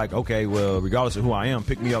say like, okay, well, regardless of who I am,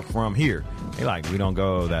 pick me up from here. They like, we don't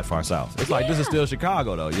go that far south. It's like, this is still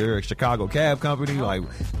Chicago, though. You're a Chicago cab company. Like,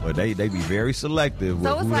 but they be very selective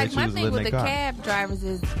with who they choose to live in their car. So it's like, my thing with the cab drivers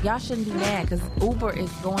is y'all shouldn't be mad because Uber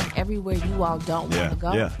is going everywhere you all don't want to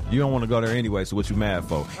go. Yeah, you don't want to go there anyway, so what you mad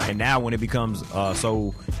for? And now when it becomes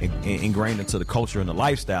so ingrained into the culture and the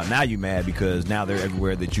lifestyle, now you mad because now they're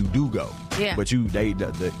everywhere that you do go. Yeah. But they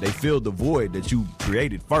filled the void that you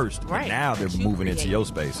created first. Right. And now they're moving into your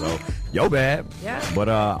space. So, yo bad. Yeah. But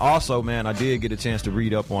also, man, I did get a chance to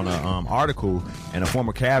read up on an article, and a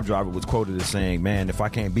former cab driver was quoted as saying, man, if I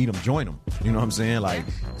can't beat them, join them. You know what I'm saying? Like,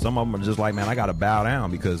 some of them are just like, man, I got to bow down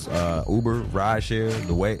because Uber, rideshare,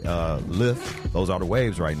 Lyft, those are the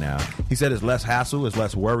waves right now. He said it's less hassle, it's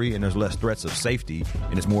less worry, and there's less threats of safety,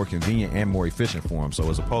 and it's more convenient and more efficient for them. So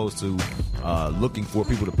as opposed to looking for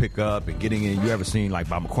people to pick up and getting in, you ever seen, like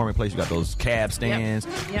by McCormick Place, you got those cab stands,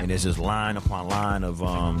 and there's just line upon line of,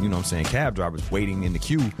 you know what I'm saying, cab drivers waiting in the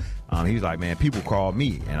queue. He's like, man, people call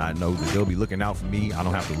me, and I know that they'll be looking out for me. I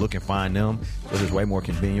don't have to look and find them. So it's way more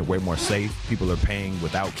convenient, way more safe. People are paying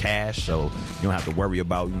without cash, so you don't have to worry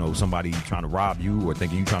about, somebody trying to rob you or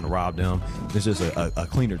thinking you're trying to rob them. It's just a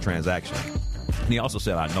cleaner transaction. And he also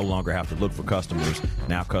said, I no longer have to look for customers.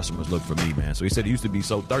 Now customers look for me, man. So he said he used to be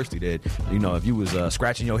so thirsty that, if you was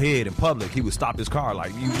scratching your head in public, he would stop his car.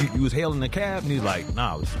 Like, you was hailing the cab? And he's like,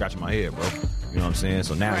 nah, I was scratching my head, bro. You know what I'm saying?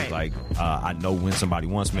 So now it's like, I know when somebody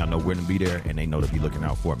wants me. I know where to be there, and they know to be looking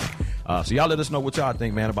out for me. So y'all let us know what y'all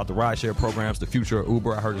think, man, about the rideshare programs, the future of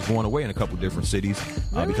Uber. I heard it's going away in a couple different cities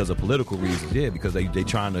because of political reasons. Yeah, because they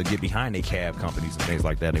trying to get behind their cab companies and things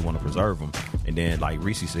like that. They want to preserve them. And then, like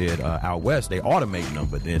Rici said, out west, they automating them,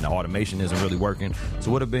 but then the automation isn't really working.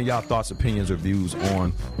 So what have been y'all thoughts, opinions, or views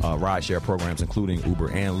on rideshare programs, including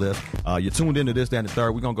Uber and Lyft? You're tuned into this, that, and the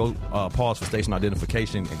third. We're going to go pause for station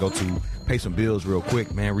identification and go to pay some bills real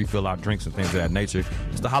quick, man, refill our drinks and things of that nature.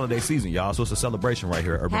 It's the holiday season, y'all, so it's a celebration right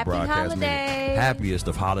here at Urban Broadcast. Happiest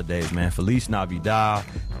of holidays, man. Feliz Navidad.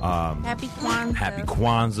 Happy Kwanzaa. Happy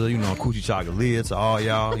Kwanzaa. Coochie Chocolate to all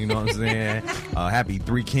y'all. You know what I'm saying? Happy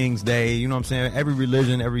Three Kings Day. You know what I'm saying? Every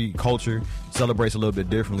religion, every culture celebrates a little bit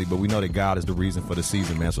differently, but we know that God is the reason for the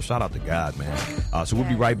season, man. So shout out to God, man. So we'll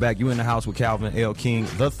be right back. You in the house with Calvin L. King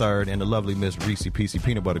III and the lovely Miss Reese PC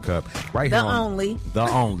Peanut Butter Cup. Right here on The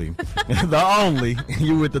Only. The Only.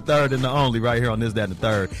 You with the third and the only right here on This, That, and the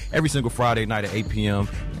Third. Every single Friday night at 8 p.m.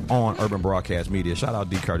 on Urban Broadcast Media. Shout out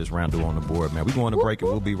D. Curtis Randall on the board, man. We're going to break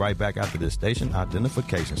and we'll be right back after this station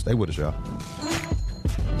identification. Stay with us, y'all.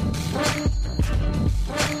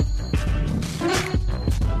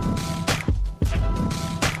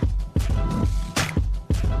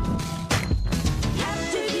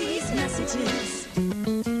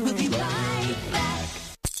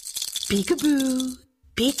 Peekaboo,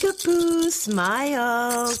 peekaboo,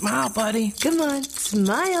 smile. Smile, buddy. Come on,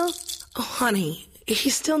 smile. Oh, honey,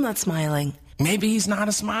 he's still not smiling. Maybe he's not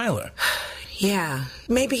a smiler. Yeah,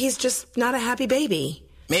 maybe he's just not a happy baby.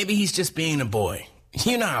 Maybe he's just being a boy.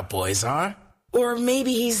 You know how boys are. Or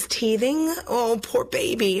maybe he's teething. Oh, poor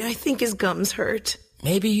baby. I think his gums hurt.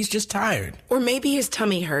 Maybe he's just tired. Or maybe his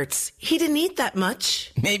tummy hurts. He didn't eat that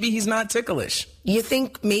much. Maybe he's not ticklish. You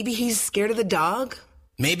think maybe he's scared of the dog?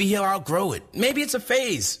 Maybe he'll outgrow it. Maybe it's a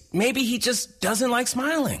phase. Maybe he just doesn't like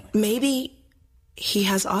smiling. Maybe he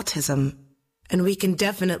has autism, and we can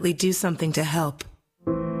definitely do something to help.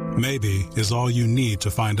 Maybe is all you need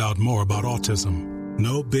to find out more about autism.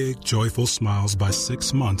 No big, joyful smiles by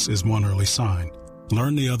 6 months is one early sign.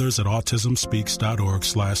 Learn the others at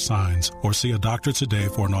autismspeaks.org/signs or see a doctor today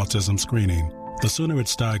for an autism screening. The sooner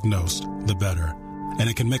it's diagnosed, the better. and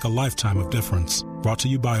it can make a lifetime of difference. Brought to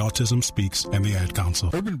you by Autism Speaks and the Ad Council.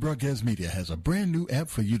 Urban Broadcast Media has a brand new app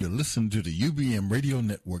for you to listen to the UBM radio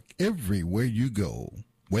network everywhere you go.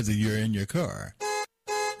 Whether you're in your car,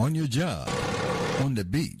 on your job, on the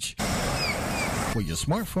beach, for your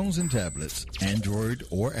smartphones and tablets, Android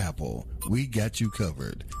or Apple, we got you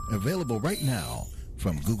covered. Available right now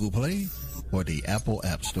from Google Play or the Apple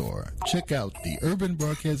App Store. Check out the Urban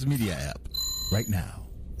Broadcast Media app right now.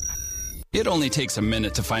 It only takes a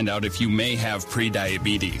minute to find out if you may have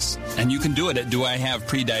prediabetes, and you can do it at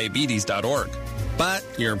doihaveprediabetes.org. But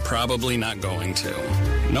you're probably not going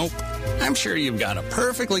to. Nope. I'm sure you've got a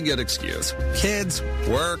perfectly good excuse. Kids,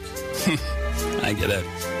 work. I get it.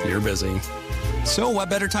 You're busy. So what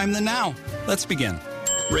better time than now? Let's begin.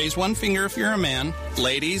 Raise one finger if you're a man.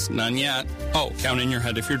 Ladies, none yet. Oh, count in your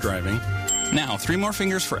head if you're driving. Now, 3 more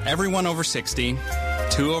fingers for everyone over 60,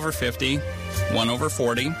 2 over 50, 1 over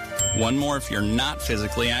 40, 1 more if you're not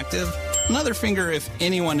physically active, another finger if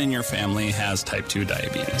anyone in your family has type 2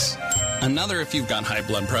 diabetes, another if you've got high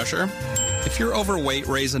blood pressure. If you're overweight,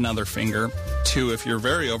 raise another finger, 2 if you're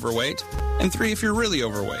very overweight, and 3 if you're really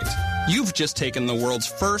overweight. You've just taken the world's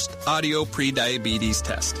first audio prediabetes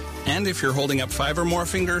test. And if you're holding up 5 or more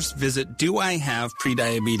fingers, visit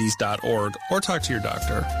doihaveprediabetes.org or talk to your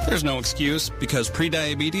doctor. There's no excuse because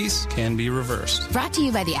prediabetes can be reversed. Brought to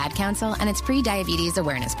you by the Ad Council and its pre-diabetes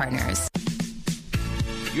awareness partners.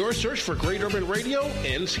 Your search for great urban radio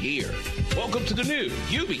ends here. Welcome to the new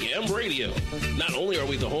UBM Radio. Not only are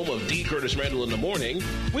we the home of D. Curtis Randall in the morning,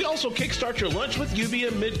 we also kickstart your lunch with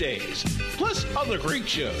UBM middays, plus other great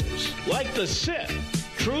shows like The Set,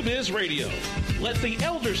 True Biz Radio, Let the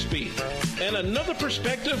Elder Speak, and Another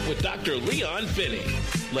Perspective with Dr. Leon Finney.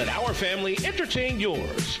 Let our family entertain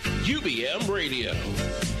yours. UBM Radio.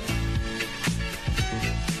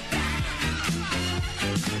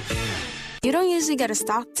 You don't usually get a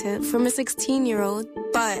stock tip from a 16-year-old,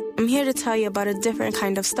 but I'm here to tell you about a different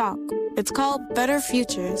kind of stock. It's called Better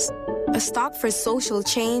Futures, a stock for social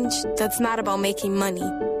change that's not about making money.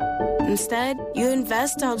 Instead, you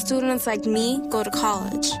invest to help students like me go to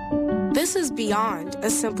college. This is beyond a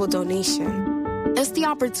simple donation. It's the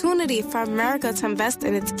opportunity for America to invest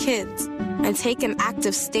in its kids and take an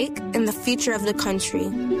active stake in the future of the country.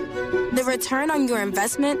 The return on your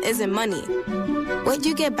investment isn't money. What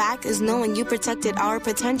you get back is knowing you protected our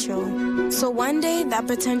potential. So one day, that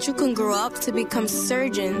potential can grow up to become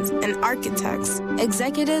surgeons and architects,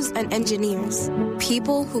 executives and engineers,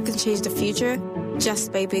 people who can change the future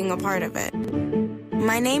just by being a part of it.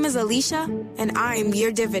 My name is Alicia, and I'm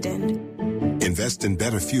your dividend. Invest in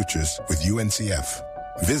better futures with UNCF.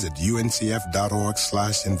 Visit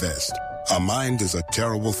uncf.org/invest. A mind is a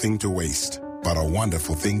terrible thing to waste, but a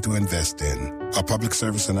wonderful thing to invest in. A public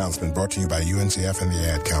service announcement brought to you by UNCF and the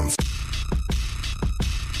Ad Council.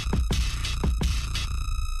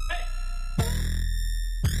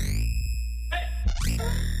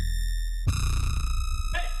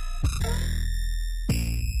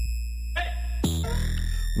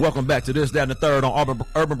 Welcome back to This, That, and the Third on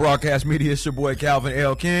Urban Broadcast Media. It's your boy Calvin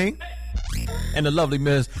L. King and the lovely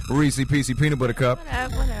Miss Rici PC Peanut Butter Cup.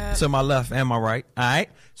 What up? To my left and my right. All right.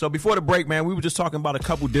 So before the break, man, we were just talking about a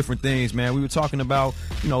couple different things, man. We were talking about,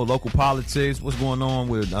 local politics, what's going on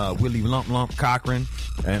with Willie Lump Cochran.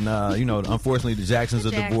 And, unfortunately, the Jacksons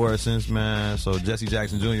are divorcing, man. So Jesse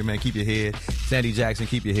Jackson Jr., man, keep your head. Sandy Jackson,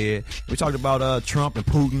 keep your head. We talked about Trump and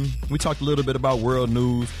Putin. We talked a little bit about world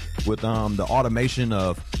news with the automation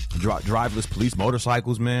of driverless police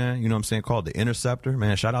motorcycles, man. You know what I'm saying? Called the Interceptor,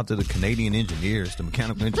 man. Shout out to the Canadian engineers, the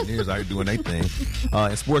mechanical engineers out here doing their thing.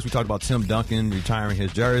 In sports, we talked about Tim Duncan retiring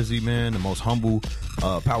his jersey, man. The most humble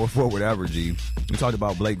power forward ever, G. We talked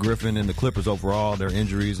about Blake Griffin and the Clippers overall, their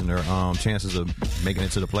injuries and their chances of making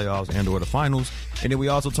it to the playoffs and or the finals. And then we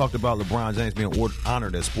also talked about LeBron James being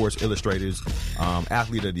honored as Sports Illustrated's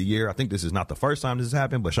Athlete of the Year. I think this is not the first time this has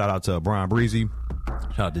happened, but shout out to Brian Breezy.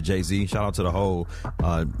 Shout out to Jay-Z. Shout out to the whole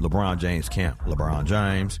LeBron James camp. LeBron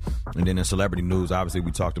James. And then in celebrity news, obviously,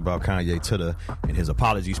 we talked about Kanye and his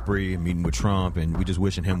apology spree and meeting with Trump, and we just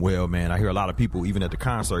wishing him well, man. I hear a lot of people, even at the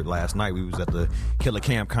concert last night, we was at the Killer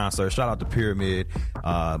Camp concert. Shout out to Pyramid,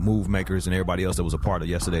 Move Makers, and everybody else that was a part of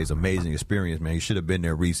yesterday's amazing experience, man. You should have been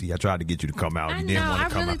there, Rici. I tried to get you to come out. You didn't want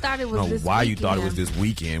to come out. Thought it was this why weekend. You thought it was this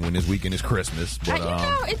weekend when this weekend is Christmas. But,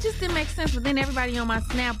 it just didn't make sense. But then everybody on my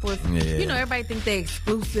Snap was, everybody think they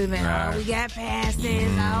exclusive and we got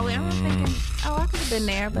passes. I'm thinking, I could have been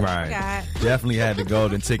there, but I forgot. Definitely had the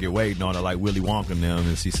golden ticket waiting on her like Willy Wonka and them,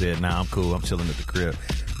 and she said, "Nah, I'm cool. I'm chilling at the crib."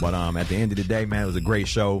 But at the end of the day, man, it was a great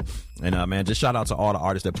show. And, man, just shout out to all the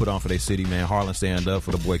artists that put on for their city, man. Harlan stand up for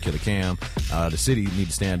the boy Killer Cam. The city need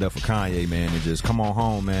to stand up for Kanye, man, and just come on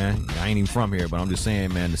home, man. I ain't even from here, but I'm just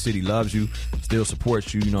saying, man, the city loves you, still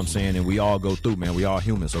supports you, you know what I'm saying? And we all go through, man. We all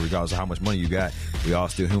human. So regardless of how much money you got, we all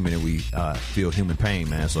still human, and we feel human pain,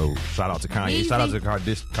 man. So shout out to Kanye. Easy. Shout out to the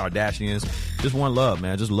Kardashians. Just one love,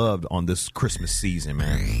 man. Just love on this Christmas season,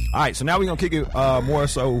 man. All right, so now we're going to kick it more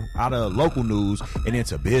so out of local news and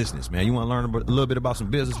into business, man. You want to learn a little bit about some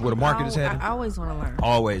business, where the market is headed? I always want to learn.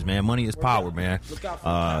 Always, man. Money is power, man.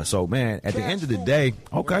 So, man, at the end of the day,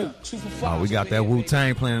 okay, we got that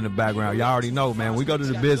Wu-Tang playing in the background. Y'all already know, man. We go to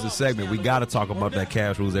the business segment. We got to talk about that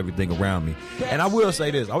cash rules everything around me. And I will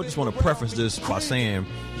say this. I just want to preface this by saying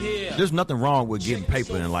there's nothing wrong with getting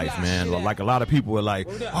paper in life, man. Like a lot of people are like,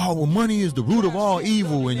 oh, well, money is the root of all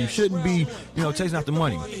evil, and you shouldn't be, chasing after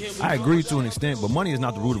money. I agree to an extent, but money is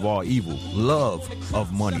not the root of all evil. Love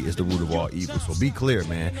of money is the root of all evil. So be clear,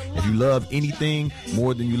 man. If you love anything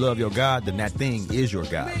more than you love your God, then that thing is your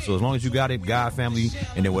God. So as long as you got it, God, family,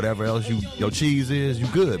 and then whatever else your cheese is, you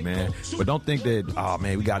good, man. But don't think that, oh,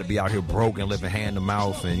 man, we got to be out here broke and living hand to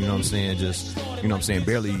mouth and, just,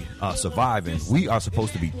 barely surviving. We are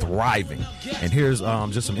supposed to be thriving. And here's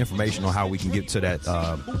just some information on how we can get to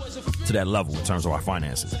that level in terms of our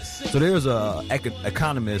finances. So there's a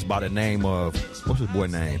economist by the name of, what's his boy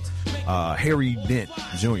name? Harry Dent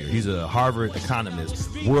Jr. He's a Harvard economist,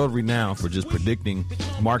 world renowned for just predicting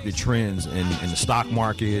market trends in the stock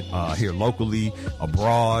market here locally,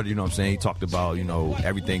 abroad. You know what I'm saying? He talked about,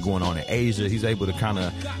 everything going on in Asia. He's able to kind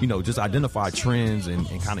of, just identify trends and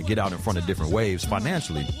kind of get out in front of different waves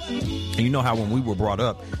financially. And you know how when we were brought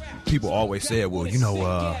up, people always said, well,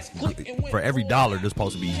 for every dollar, there's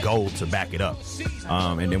supposed to be gold to back it up.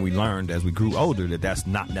 And then we learned as we grew older that that's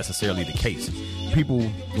not necessarily the case.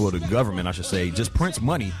 The government, I should say, just prints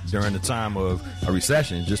money during the time of a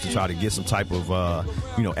recession just to try to get some type of,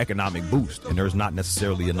 economic boost. And there's not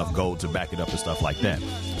necessarily enough gold to back it up and stuff like that.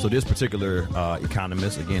 So this particular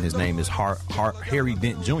economist, again, his name is Harry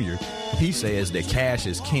Dent Jr., he says that cash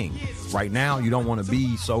is king. Right now, you don't want to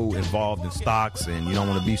be so involved in stocks, and you don't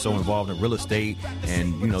want to be so involved in real estate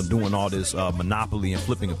and, doing all this monopoly and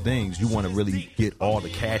flipping of things. You want to really get all the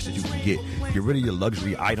cash that you can get. Get rid of your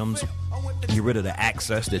luxury items. Get rid of the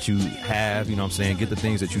access that you have, get the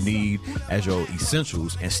things that you need as your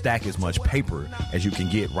essentials and stack as much paper as you can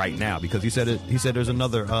get right now, because he said there's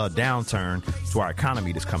another downturn to our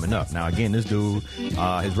economy that's coming up. Now, again, this dude,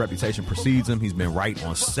 his reputation precedes him. He's been right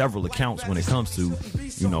on several accounts when it comes to,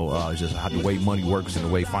 just how the way money works and the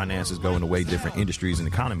way finances go and the way different industries and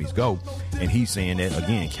economies go. And he's saying that,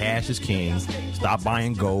 again, cash is king. Stop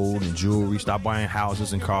buying gold and jewelry. Stop buying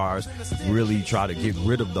houses and cars. Really try to get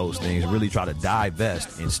rid of those things. Really try to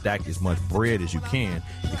divest and stack as much bread as you can,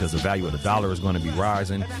 because the value of the dollar is going to be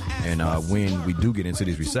rising. And when we do get into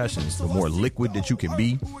these recessions, the more liquid that you can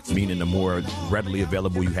be, meaning the more readily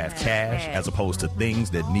available you have cash as opposed to things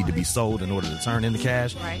that need to be sold in order to turn into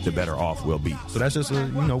cash, the better off we'll be. So that's just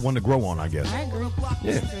one to grow on, I guess. I agree.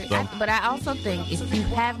 Yeah. But I also think if you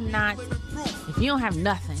don't have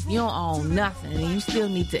nothing, you don't own nothing, and you still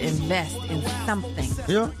need to invest in something.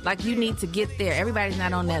 Yeah. Like, you need to get there. Everybody's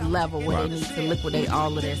not on that level where they need to liquidate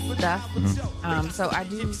all of their stuff. Mm-hmm. So I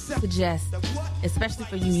do suggest, especially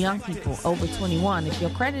for you young people over 21, if your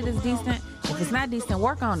credit is decent, if it's not decent,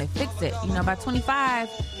 work on it, fix it. By 25,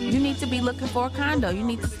 you need to be looking for a condo. You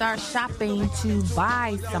need to start shopping to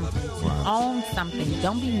buy something, to own something.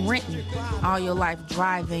 Don't be renting all your life,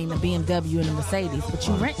 driving a BMW and a Mercedes, but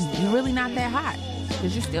you renting. You're really not that hot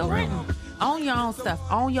because you're still renting. Own your own stuff.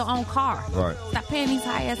 Own your own car. Right. Stop paying these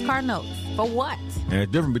high-ass car notes. For what? And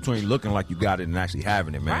it's different between looking like you got it and actually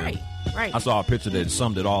having it, man. Right. I saw a picture that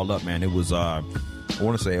summed it all up, man. It was, I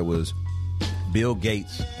want to say it was Bill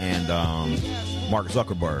Gates and Mark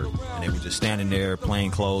Zuckerberg. And they were just standing there, plain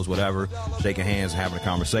clothes, whatever, shaking hands and having a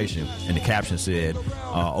conversation. And the caption said,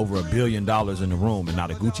 over $1 billion in the room and not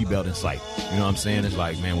a Gucci belt in sight. You know what I'm saying? It's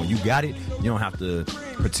like, man, when you got it, you don't have to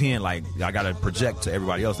pretend like I got to project to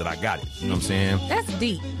everybody else that I got it. You know what I'm saying? That's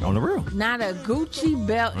deep. On the real. Not a Gucci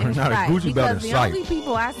belt in sight. Not a Gucci belt in sight. Because the only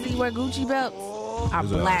people I see wear Gucci belts are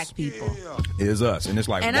black people. It is us. And it's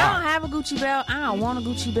like, and I don't have a Gucci belt. I don't want a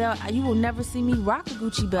Gucci belt. You will never see me rock a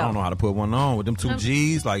Gucci belt. I don't know how to put one on with them 2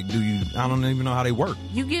 G's. Like, I don't even know how they work.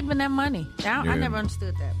 You giving them money. I never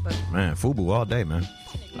understood that. But man, FUBU all day, man.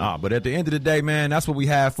 But at the end of the day, man, that's what we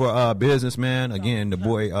have for business, man. Again, the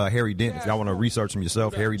boy Harry Dent. If y'all want to research him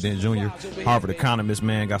yourself, Harry Dent Jr., Harvard economist,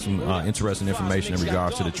 man, got some interesting information in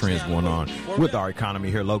regards to the trends going on with our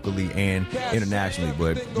economy here locally and internationally.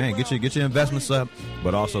 But man, get your investments up,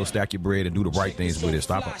 but also stack your bread and do the right things with it.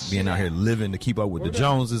 Stop being out here living to keep up with the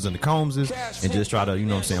Joneses and the Combses, and just try to, you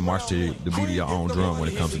know what I'm saying, march to the beat of your own drum when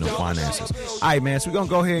it comes to them finances. All right, man. So we're gonna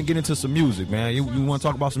go ahead and get into some music, man. You want to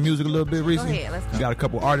talk about some music a little bit, Rici? Go ahead, let's go. You got a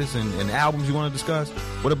couple artists and albums you want to discuss?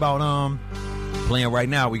 What about playing right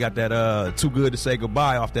now? We got that Too Good to Say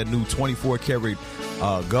Goodbye off that new 24 karat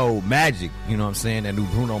gold Magic. You know what I'm saying? That new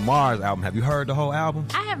Bruno Mars album. Have you heard the whole album?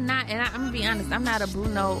 I have not, and I'm gonna be honest, I'm not a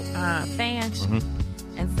Bruno fan. Mm-hmm.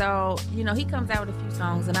 And so, you know, he comes out with a few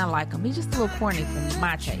songs and I like him. He's just a little corny for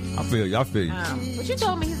my taste. I feel you. But you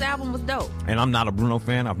told me his album was dope. And I'm not a Bruno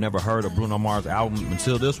fan. I've never heard a Bruno Mars album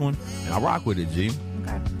until this one, and I rock with it, G.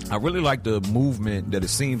 Okay. I really like the movement that it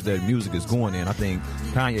seems that music is going in. I think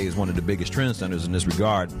Kanye is one of the biggest trendsetters in this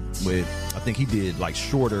regard. I think he did like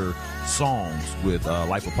shorter songs with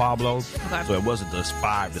Life of Pablo. Okay. So it wasn't the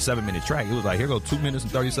 5 to 7 minute track. It was like, here go 2 minutes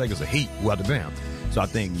and 30 seconds of heat. What the bam. So I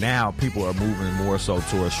think now people are moving more so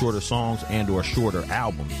towards shorter songs and or shorter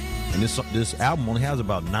albums. And this album only has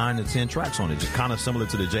about 9 to 10 tracks on it, just kind of similar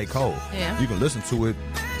to the J. Cole. Yeah. You can listen to it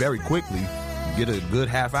very quickly, get a good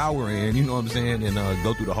half hour in, you know what I'm saying, and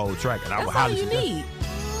go through the whole track. And that's all you need.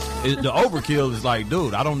 The overkill is like,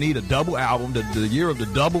 dude, I don't need a double album. The year of the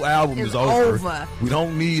double album is over. We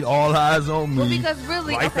don't need All Eyes on Me. Well, because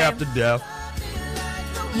really, Life After Death.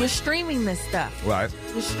 You're streaming this stuff. Right.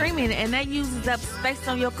 You're streaming it, and that uses up space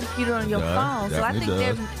on your computer and your phone. So I think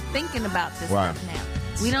they're thinking about this stuff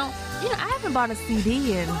now. We don't, I haven't bought a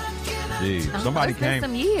CD in somebody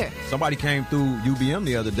some years. Somebody came through UBM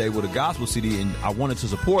the other day with a gospel CD, and I wanted to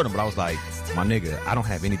support him, but I was like, my nigga, I don't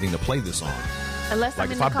have anything to play this on. Unless like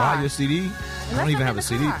I'm in if the I car. buy your CD, I don't even have a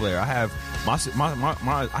CD player. I have I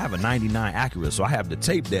have a 99 Acura, so I have the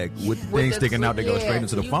tape deck with things sticking out that go straight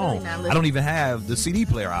into the phone. Really I don't even have the CD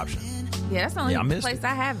player option. Yeah, that's the only place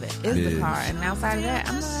I have it is the car, and outside of that,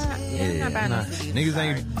 I'm not buying no CD. Niggas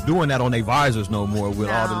ain't doing that on their visors no more with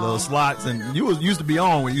all the little slots, and you used to be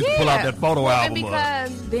on when you used to pull out that photo album. And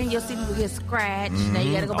because then your CD would get scratched. Now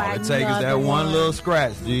you gotta go buy another one. All it takes is that one little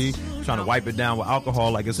scratch, G. Trying to wipe it down with alcohol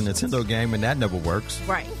like it's a Nintendo game, and that never works.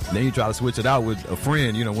 Right. Then you try to switch it out with a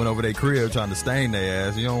friend, went over their crib trying to stain their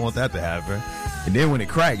ass. You don't want that to happen. And then when it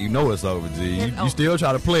crack, it's over, G. You still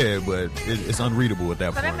try to play it, but it's unreadable at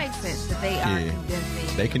that point. So that makes sense that they are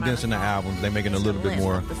condensing. They condensing the albums. They making it a little bit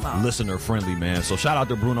more listener friendly, man. So shout out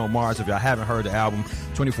to Bruno Mars. If y'all haven't heard the album,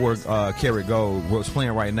 24 Karat Gold, what's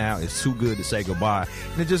playing right now is Too Good to Say Goodbye.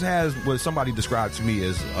 And it just has what somebody described to me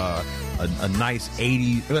as a nice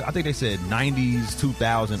 80s, I think they said 90s,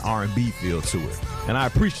 2000 R&B feel to it. And I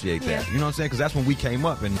appreciate that. You know what I'm saying? Because that's when we came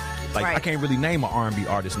up. And I can't really name an R&B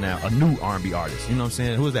artist now, a new R&B artist. You know what I'm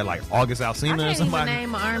saying? Who is that, like August Alsina or somebody? I can't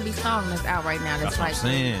even name an R&B song that's out right now that's like what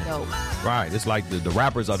I'm saying. Dope. Right. It's like the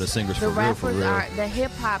rappers are the singers for real. The rappers are the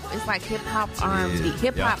hip-hop. It's like hip-hop R&B.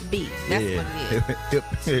 Hip-hop beat. That's what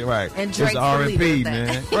it is. Right. And Drake's it's R&B,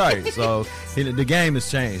 man. Right. So the game has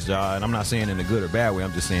changed, y'all. And I'm not saying in a good or bad way.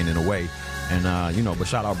 I'm just saying in a way. And, but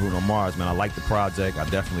shout out Bruno Mars, man. I like the project. I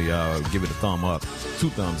definitely give it a thumb up. 2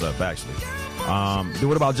 thumbs up, actually.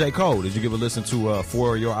 What about J. Cole? Did you give a listen to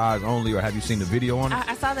For Your Eyes Only, or have you seen the video on it?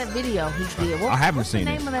 I saw that video he did. I haven't seen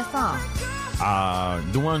it. What's the name of that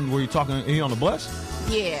song? The one where you're talking, he on the bus?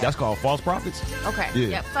 Yeah. That's called False Prophets? Okay. Yeah.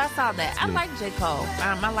 Yep. So I saw that. I like J. Cole.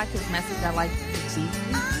 I like his message. I like his beat.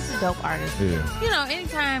 He's a dope artist. Yeah.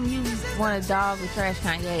 Anytime you want to dog or trash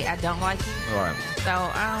Kanye, I don't like you. All right. So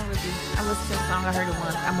I listened to the song, I heard it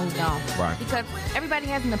once, I moved on. Right. Because everybody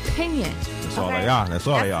has an opinion. That's all they are. That's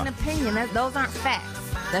an opinion. Those aren't facts.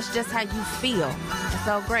 That's just how you feel. And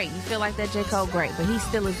so great. You feel like that J. Cole, great. But he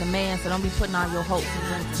still is a man, so don't be putting all your hopes and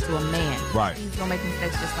dreams into a man. Right. He's going to make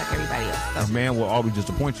mistakes just like everybody else. So. A man will always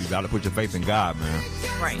disappoint you. You got to put your faith in God, man.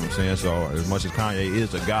 Right. You know what I'm saying? So as much as Kanye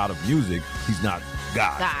is a god of music, he's not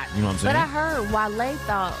God. You know what I'm saying? But I heard Wale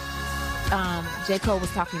thought J. Cole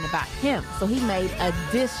was talking about him, so he made a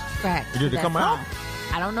diss track. Did it come out?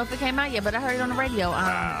 I don't know if it came out yet, but I heard it on the radio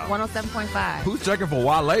on 107.5. Who's checking for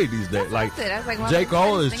Wale these days? Like J.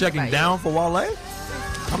 Cole is checking down for Wale?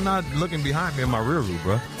 I'm not looking behind me in my rear view,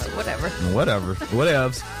 bro. Whatever.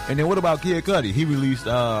 Whatevs. And then what about Kid Cudi? He released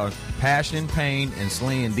Passion, Pain, and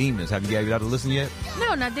Slaying Demons. Have you guys got to listen yet?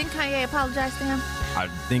 No. Now, didn't Kanye apologize to him? I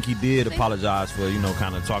think he did apologize for,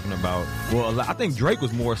 kind of talking about, well, I think Drake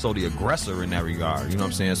was more so the aggressor in that regard, you know what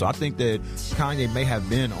I'm saying? So I think that Kanye may have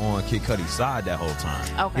been on Kid Cudi's side that whole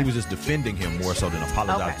time. Okay. He was just defending him more so than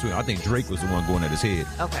apologizing to him. I think Drake was the one going at his head.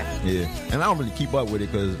 Okay. Yeah. And I don't really keep up with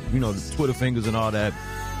it because, the Twitter fingers and all that.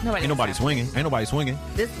 Ain't nobody swinging. Ain't nobody swinging.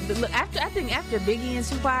 I think after Biggie and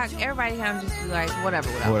Tupac, everybody kind of just be like, whatever.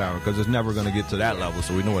 Whatever, because it's never going to get to that level,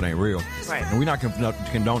 so we know it ain't real. Right. And we're not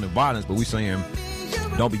condoning violence, but we saying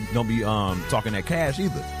don't be talking that cash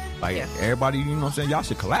either. Like, everybody, you know what I'm saying? Y'all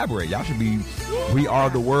should collaborate. Y'all should be, we are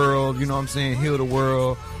the world, you know what I'm saying? Heal the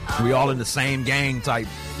world. We all in the same gang type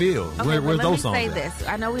feel. Okay, Where's those songs? Let me say this.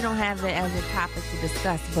 I know we don't have it as a topic to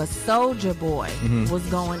discuss, but Soulja Boy was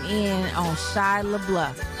going in on Shia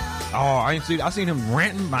LaBeouf. Oh, I seen him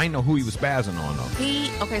ranting, but I didn't know who he was spazzing on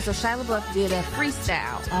though. So Shia LaBeouf did a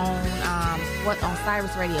freestyle on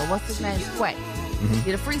Cyrus Radio. What's his name? Quay.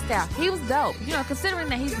 Did a freestyle. He was dope. Considering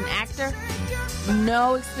that he's an actor,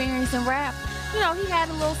 no experience in rap, he had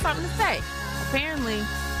a little something to say. Apparently,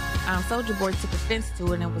 Soulja Boy took offense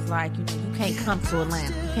to it and was like, you can't come to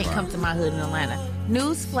Atlanta. You can't come to my hood in Atlanta.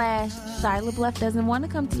 Newsflash, Shia LaBeouf doesn't want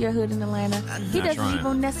to come to your hood in Atlanta. He doesn't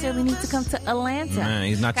even necessarily need to come to Atlanta. Man,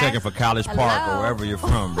 he's not checking for College Park or wherever you're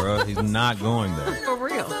from, bro. He's not going there. For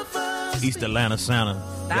real. East Atlanta Santa.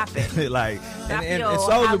 Stop it. and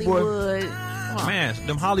Soulja Boy. Man,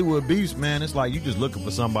 them Hollywood beefs, man, it's like you just looking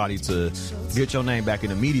for somebody to get your name back in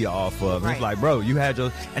the media off of. Right. It's like, bro, you had your...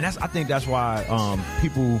 And I think that's why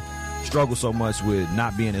people struggle so much with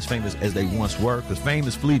not being as famous as they once were, because fame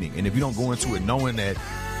is fleeting. And if you don't go into it knowing that,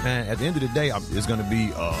 man, at the end of the day, it's going to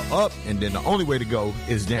be up, and then the only way to go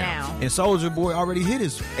is down. And Soulja Boy already hit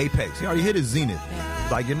his apex. He already hit his zenith. Yeah.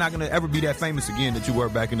 Like, you're not going to ever be that famous again that you were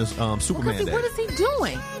back in this Superman days. What is he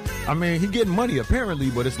doing? I mean, he's getting money, apparently,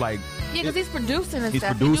 but it's like... Yeah, because he's producing and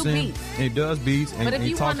stuff. He do beats. And he does beats, and but if he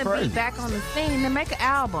you want to be back on the scene, then make an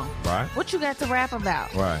album. Right. What you got to rap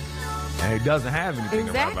about? Right. And he doesn't have anything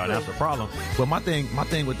to rap about. That's the problem. But my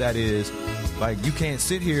thing with that is, like, you can't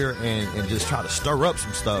sit here and just try to stir up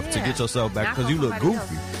some stuff to get yourself back because you look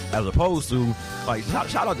goofy. As opposed to, like,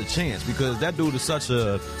 shout out to Chance, because that dude is such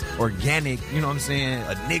a organic, you know what I'm saying,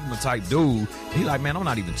 enigma type dude. He's like, man, I'm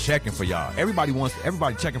not even checking for y'all. Everybody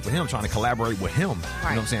checking for him, trying to collaborate with him. Right. You know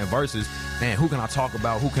what I'm saying? Versus, man, who can I talk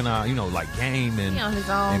about? Who can I, like Game and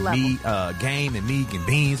Meek, Game and Meek and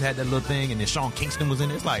Beans had that little thing, and then Sean Kingston was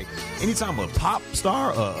in it. It's like, anytime a pop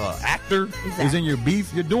star, actor is in your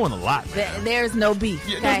beef, you're doing a lot. There's no beef.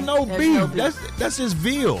 Okay? There's no beef. That's just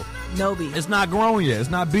veal. No beef. It's not grown yet. It's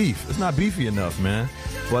not beef. It's not beefy enough, man.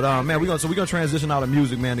 But man, we're gonna transition out of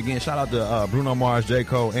music, man. Again, shout out to Bruno Mars, J.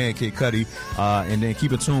 Cole, and Kid Cudi, and then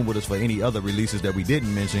keep in tune with us for any other releases that we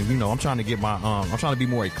didn't mention. I'm trying to get I'm trying to be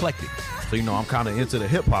more eclectic. So I'm kind of into the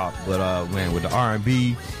hip hop, but man, with the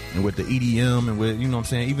R&B and with the EDM and with what I'm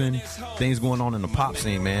saying, even things going on in the pop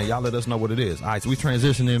scene, man. Y'all let us know what it is. All right, so we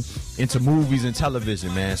transitioning into movies and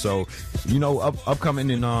television, man. So upcoming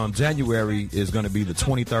in January is going to be the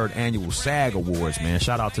 23rd annual SAG Awards, man.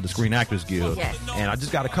 Shout out to the Screen Actors Guild. Yes. And I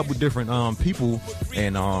just got a couple different people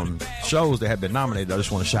and shows that have been nominated. I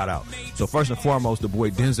just want to shout out. So first and foremost, the boy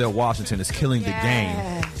Denzel Washington is killing the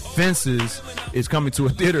game. Fences is coming to a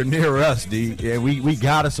theater near us, D. And we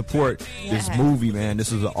gotta support this movie, man.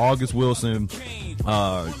 This is an August Wilson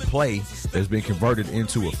play that's been converted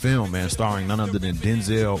into a film, man, starring none other than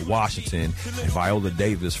Denzel Washington and Viola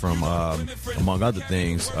Davis from, among other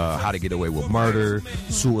things, How to Get Away with Murder,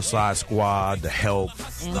 Suicide Squad, The Help.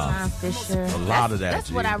 Antoine Fisher. A lot of that.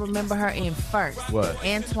 That's what I remember her in first. What?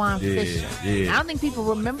 Antoine Fisher. Yeah. I don't think people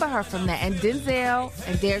remember her from that. And Denzel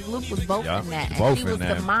and Derek Luke was both in that. Both and she was in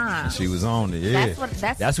that. the mom. She was on it, yeah.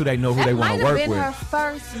 That's who they know who they want to work with. That might have been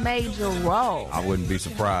her first major role. I wouldn't be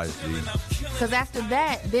surprised, G. Because after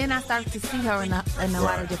that, then I started to see her in a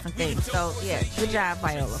lot of different things. So, yeah, good job,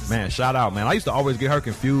 Viola. Man, shout out, man. I used to always get her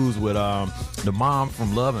confused with the mom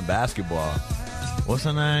from Love and Basketball. What's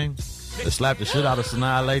her name? That slapped the shit out of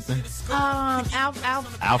Sanaa Lathan.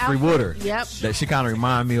 Alfre Woodard. Yep. That she kind of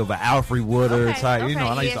reminded me of an Alfre Woodard type. And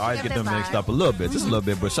I used to always get them mixed up a little bit, just a little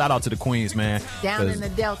bit. But shout out to the Queens, man. Down in the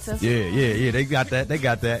Delta. Yeah. They got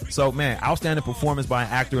that. So, man, outstanding performance by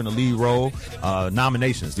an actor in the lead role.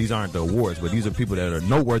 Nominations. These aren't the awards, but these are people that are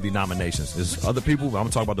noteworthy nominations. There's other people, but I'm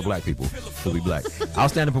gonna talk about the black people. Because we black.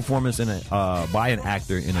 Outstanding performance by an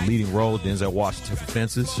actor in a leading role. Denzel Washington for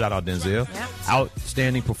Fences. Shout out Denzel. Yep.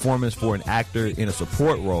 Outstanding performance for an actor in a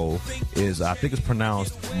support role is, I think it's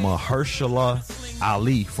pronounced Mahershala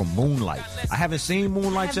Ali from Moonlight. I haven't seen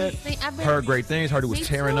Moonlight yet. Heard great things. Heard it was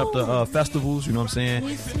tearing up the festivals, you know what I'm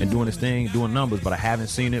saying, and doing his thing, doing numbers, but I haven't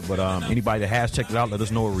seen it. But anybody that has checked it out, let us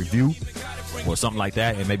know a review. or something like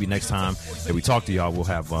that. And maybe next time that we talk to y'all, we'll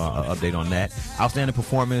have an update on that. Outstanding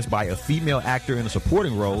performance by a female actor in a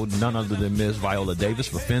supporting role, none other than Miss Viola Davis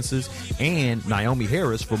for Fences and Naomi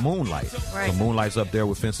Harris for Moonlight. Right. So Moonlight's up there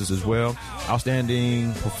with Fences as well.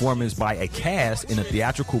 Outstanding performance by a cast in a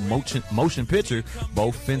theatrical motion picture.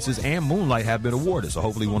 Both Fences and Moonlight have been awarded, so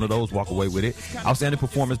hopefully one of those walk away with it. Outstanding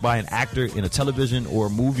performance by an actor in a television or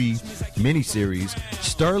movie miniseries.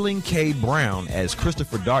 Sterling K. Brown as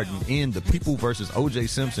Christopher Darden in The People vs. O.J.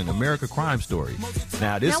 Simpson, American Crime Story.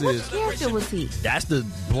 Now, which character was he? That's the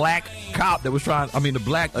black cop that was the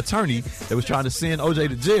black attorney that was trying to send O.J.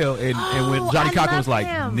 to jail, and when Johnny Cochran was like,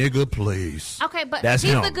 nigga, please. Okay, but that's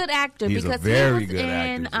he's him. a good actor He's because a very he was good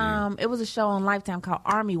in, actor. it was a show on Lifetime called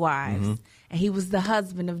Army Wives. Mm-hmm. And he was the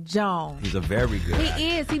husband of Joan. He's a very good actor.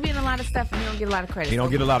 He is. He be in a lot of stuff, and he don't get a lot of credit. He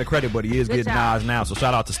don't get a lot of credit, but he is getting nods now. So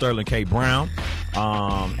shout out to Sterling K. Brown.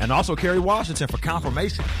 And also Kerry Washington for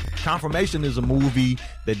Confirmation. Confirmation is a movie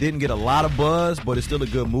that didn't get a lot of buzz, but it's still a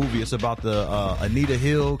good movie. It's about the Anita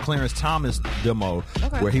Hill, Clarence Thomas demo,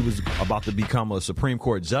 where he was about to become a Supreme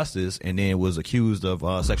Court justice and then was accused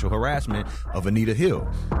of sexual harassment of Anita Hill.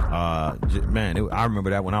 I remember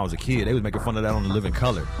that when I was a kid. They was making fun of that on The Living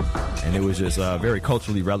Color. And it was just very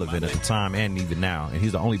culturally relevant at the time and even now. And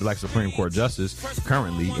he's the only black Supreme Court justice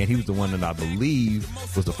currently, and he was the one that I believe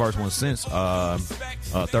was the first one since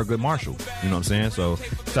Thurgood Marshall. You know what I'm saying? So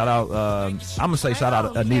shout out, I'm going to say shout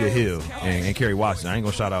out Anita Hill and Kerry Washington. I ain't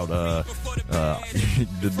going to shout out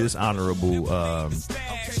the dishonorable,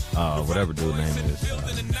 whatever dude's name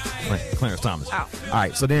is, Clarence Thomas. All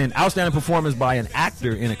right, so then outstanding performance by an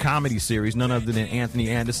actor in a comedy series, none other than Anthony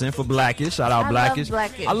Anderson for Blackish. Shout out Blackish.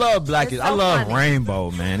 I love Blackish. So I love funny.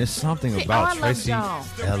 Rainbow, man. There's something about Tracy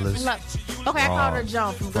Ellis. I called her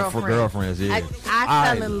Joan from Girlfriends. For Girlfriends, yeah.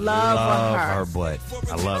 I fell in love with her. But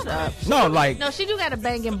I love her. No, she do got a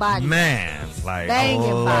banging body. Man, like banging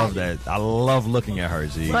I love body. that. I love looking at her,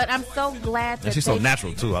 G. But I'm so glad that and she's so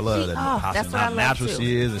natural too. I love that. How natural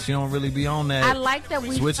she is, and she don't really be on that. I like that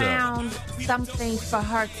we found up. Something for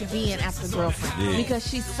her to be in after Girlfriend because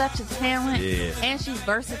she's such a talent and she's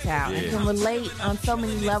versatile and can relate on so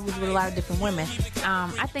many levels with a lot of different women.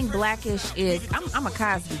 I think Blackish is. I'm a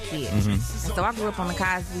Cosby kid, and so I grew up on the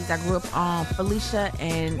Cosbys. I grew up on Felicia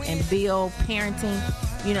and Bill parenting.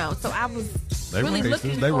 You know, so I was really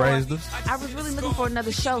looking for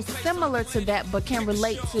another show similar to that, but can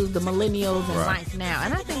relate to the millennials and life now.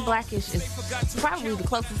 And I think Blackish is probably the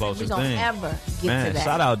closest thing we're going to ever get to that.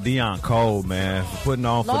 Shout out Deion Cole, man, for putting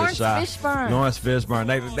on Lawrence for the shot. Fishburne. Lawrence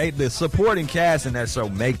Fishburne. They the supporting cast in that show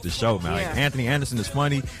make the show, man. Like Anthony Anderson is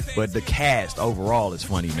funny, but the cast overall is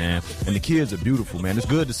funny, man. And the kids are beautiful, man. It's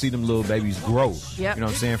good to see them little babies grow. You know what I'm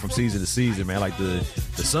saying? From season to season, man. Like the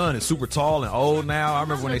son is super tall and old now. I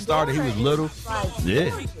remember when they started, he was little.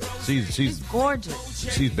 Yeah. She's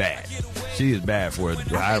gorgeous. She's bad. She is bad for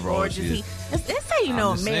however old she is. That's how you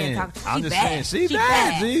know a man talks. I'm just saying, she's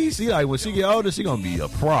bad. See, like when she get older, she gonna be a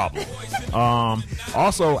problem.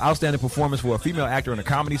 Also, outstanding performance for a female actor in a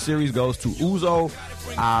comedy series goes to Uzo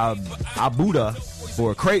Abuda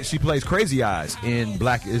for she plays Crazy Eyes in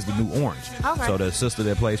Black is the New Orange. Okay. So the sister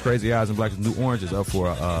that plays Crazy Eyes in Black is the New Orange is up for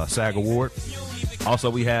a SAG award.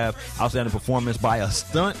 Also, we have outstanding performance by a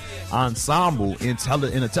stunt ensemble in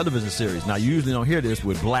a television series. Now, you usually don't hear this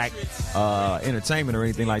with black entertainment or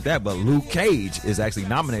anything like that, but Luke Cage is actually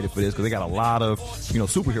nominated for this because they got a lot of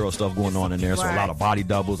superhero stuff going on in there. So a lot of body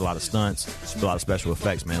doubles, a lot of stunts, a lot of special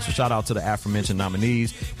effects, man. So shout out to the aforementioned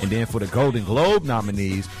nominees. And then for the Golden Globe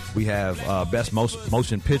nominees, we have Best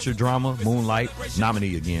Motion Picture Drama, Moonlight,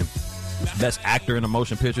 nominee again. Best Actor in a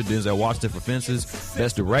Motion Picture, Denzel Washington for Fences.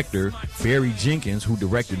 Best Director, Barry Jenkins, who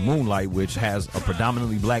directed Moonlight, which has a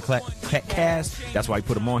predominantly black cast. That's why I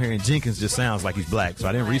put him on here, and Jenkins just sounds like he's black, so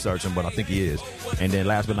I didn't research him, but I think he is. And then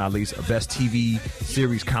last but not least, Best TV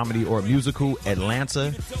Series, Comedy, or Musical,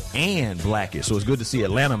 Atlanta and Blackish. So it's good to see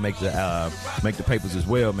Atlanta make the papers as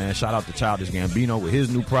well, man. Shout out to Childish Gambino with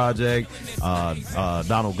his new project.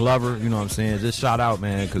 Donald Glover, you know what I'm saying? Just shout out,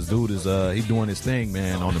 man, because dude is he doing his thing,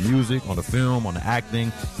 man, on the music, on the film, on the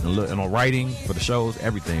acting, and on writing for the shows,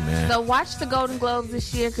 everything, man. So watch the Golden Globes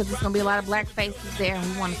this year because there's going to be a lot of black faces there,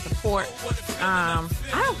 and we want to support. I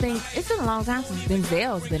don't think it's been a long time since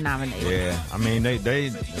Denzel's been nominated. Yeah, I mean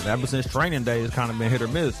they ever since Training Day has kind of been hit or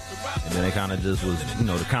miss, and then they kind of just was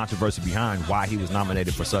the controversy behind why he was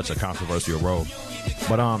nominated for such a controversial role.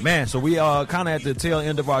 But man, so we kind of at the tail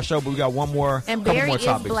end of our show, but we got one more. And Barry more is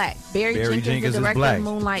topics. black. Barry Jenkins, the director of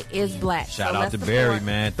Moonlight, is black. Shout out to Barry,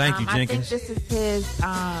 man. Thank you, Jenkins. I think this is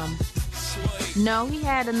his No, he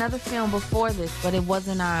had another film before this, but it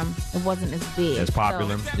wasn't as big. As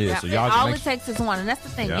popular. So y'all all it takes is one, and that's the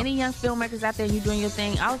thing. Yeah. Any young filmmekers out there, you doing your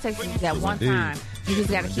thing, all it takes is that one time. You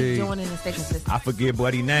just got to keep doing it and stay consistent. I forget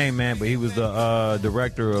what he named, man, but he was the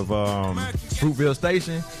director of Fruitville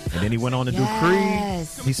Station, and then he went on to do Creed.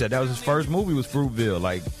 He said that was his first movie was Fruitville.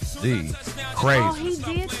 Like, gee, crazy. Oh, he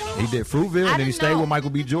did that? He did Fruitville, and then he stayed with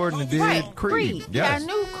Michael B. Jordan and did Creed. Yeah, Yes. I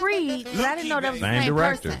knew Creed, but I didn't know that was the same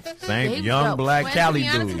director. person. Same Yeah, young black Cali to be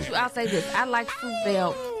honest dude. with you, I'll say this. I like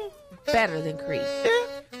Fruitville better than Creed.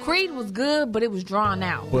 Creed was good, but it was drawn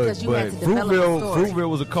out because you had to develop a story. Fruitville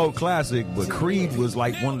was a cult classic, but Creed was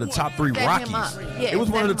like one of the top 3 Rockies. Yeah, it was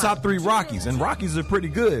one of the top 3 Rockies, and Rockies are pretty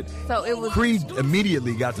good. So it was Creed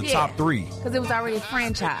immediately got to top 3 because it was already a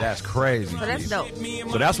franchise. That's crazy. So that's dope.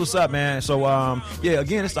 So that's what's up, man. So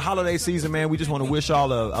again, it's the holiday season, man. We just want to wish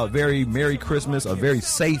y'all a very Merry Christmas, a very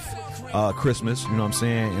safe Christmas, you know what I'm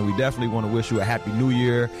saying? And we definitely want to wish you a Happy New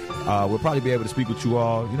Year. We'll probably be able to speak with you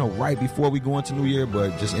all, right before we go into New Year,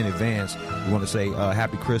 but just in advance, we want to say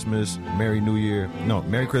Happy Christmas, Merry New Year. No,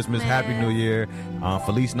 Merry Christmas, Happy New Year,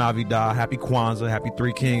 Feliz Navidad, Happy Kwanzaa, Happy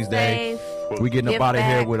Three Kings Day. We getting up out of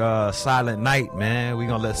here with Silent Night, man. We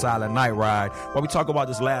gonna let Silent Night ride. While we talk about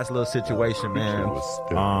this last little situation, man.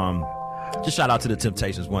 Just shout out to the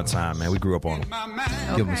Temptations one time, man. We grew up on them.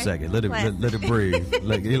 Okay. Give them a second. Let it breathe. let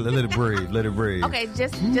it breathe. Let it breathe. Okay,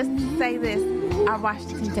 just to say this, I watch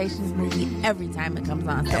the Temptations movie every time it comes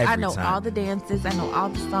on. So I know all the dances. I know all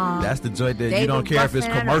the songs. That's the joy that you don't care if it's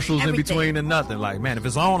commercials in between or nothing. Like, man, if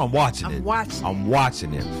it's on, I'm watching it. I'm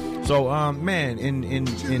watching it. So, man,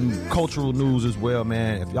 in cultural news as well,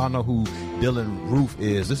 man, if y'all know who Dylan Roof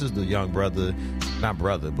is, this is the young brother, not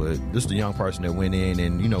brother, but this is the young person that went in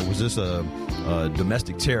and, was this a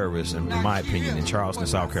domestic terrorist, in my opinion, in Charleston,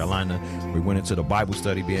 South Carolina. We went into the Bible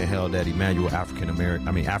study being held at Emmanuel African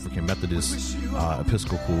Methodist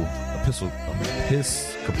Episcopal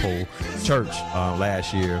Church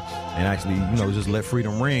last year, and actually, just let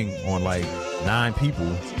freedom ring on like 9 people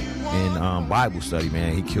in Bible study,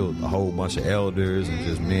 man. He killed a whole bunch of elders and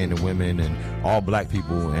just men and women and all black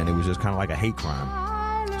people, and it was just kind of like a hate crime.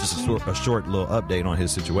 Just a short little update on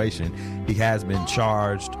his situation. He has been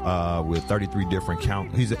charged with 33 different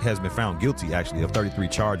counts. He has been found guilty, actually, of 33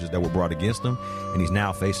 charges that were brought against him, and he's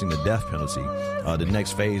now facing the death penalty. The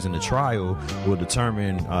next phase in the trial will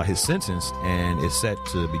determine his sentence, and it's set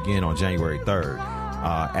to begin on January 3rd.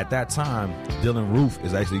 At that time, Dylan Roof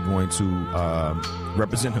is actually going to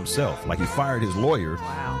represent himself. Like, he fired his lawyer,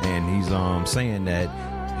 and he's saying that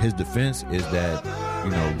his defense is that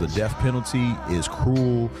the death penalty is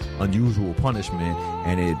cruel, unusual punishment,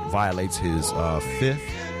 and it violates his 5th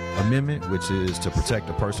Amendment, which is to protect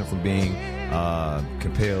a person from being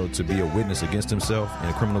compelled to be a witness against himself in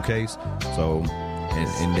a criminal case. So,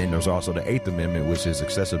 and then there's also the 8th Amendment, which is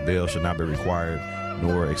excessive bail should not be required,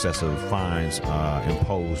 nor excessive fines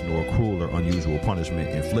imposed, nor cruel or unusual punishment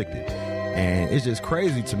inflicted. And it's just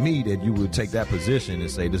crazy to me that you would take that position and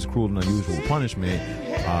say this is cruel and unusual punishment,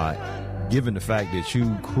 given the fact that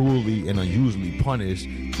you cruelly and unusually punish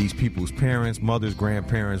these people's parents, mothers,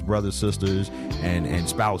 grandparents, brothers, sisters, and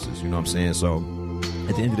spouses. You know what I'm saying? So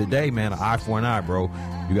at the end of the day, man, an eye for an eye, bro.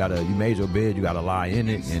 You made your bed, you gotta lie in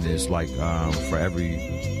it, and it's like for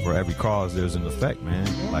every cause there's an effect,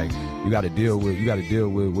 man. Like, you gotta deal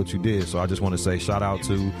with what you did. So I just want to say shout out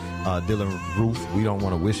to Dylan Roof. We don't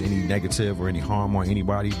want to wish any negative or any harm on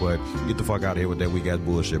anybody, but get the fuck out of here with that weak ass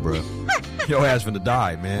bullshit, bro. Your ass finna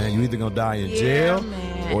die, man. You either gonna die in jail,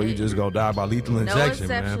 or you just gonna die by lethal injection,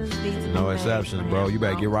 man. No exceptions, bro. You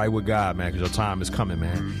better get right with God, man, because your time is coming,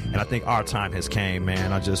 man. And I think our time has came,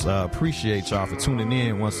 man. I just appreciate y'all for tuning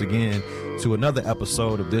in once again to another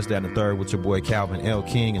episode of This, That, and the Third with your boy Calvin L.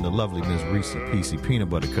 King and the lovely Miss Rici PC Peanut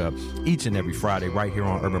Butter Cup each and every Friday right here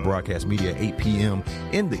on Urban Broadcast Media, 8 p.m.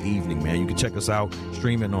 in the evening, man. You can check us out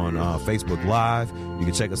streaming on Facebook Live. You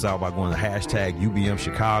can check us out by going to hashtag UBM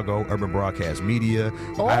Chicago, Urban Broadcast Media,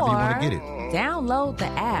 however you want to get it. Download the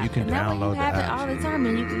app. You can download the app. You have it all the time,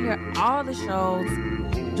 and you can hear all the shows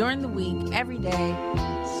during the week, every day.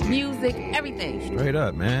 Music, everything. Straight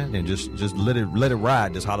up, man. And just let it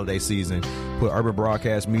ride this holiday season. Put Urban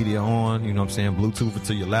Broadcast Media on, you know what I'm saying, Bluetooth it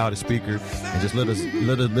to your loudest speaker, and just let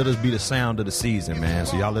us be the sound of the season, man.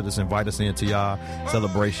 So y'all let us invite us into y'all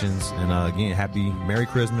celebrations. And again, Merry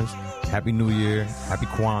Christmas, Happy New Year, Happy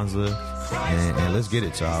Kwanzaa, and let's get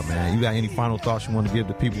it, y'all, man. You got any final thoughts you want to give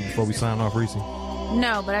to people before we sign off, Rici?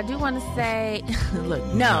 No, but I do want to say, look,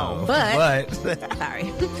 but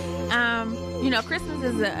sorry. Christmas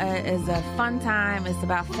is a fun time. It's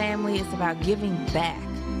about family. It's about giving back.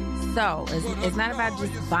 So it's not about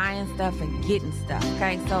just buying stuff and getting stuff,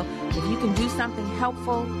 okay? So if you can do something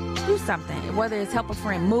helpful, do something. Whether it's help a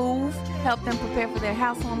friend move, help them prepare for their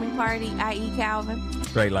housewarming party, i.e. Calvin.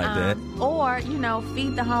 Straight like that. Or,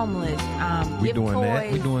 feed the homeless. Give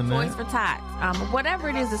toys, We doing that. Toys for tots. Whatever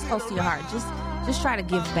it is that's close to your heart, just try to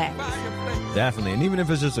give back. Definitely. And even if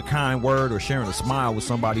it's just a kind word or sharing a smile with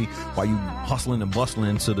somebody while you hustling and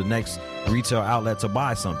bustling to the next retail outlet to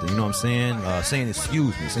buy something, you know what I'm saying? Saying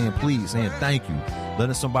excuse me, saying please, saying thank you,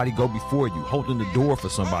 letting somebody go before you, holding the door for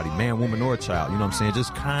somebody, man, woman, or child, you know what I'm saying?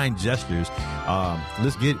 Just kind gestures.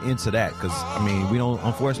 Let's get into that because,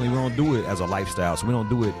 unfortunately, we don't do it as a lifestyle, so we don't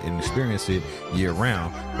do it and experience it year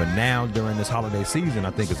round. But now during this holiday season,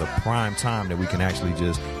 I think it's a prime time that we can actually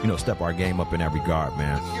just, step our game up in that regard,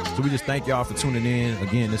 man. So we just thank y'all for tuning in.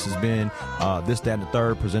 Again, this has been This, That, and the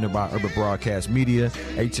Third, presented by Urban Broadcast Media,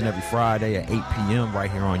 each and every Friday at 8 p.m.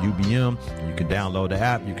 right here on UBM. And you can download the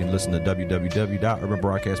app. You can listen to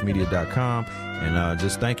www.urbanbroadcastmedia.com. And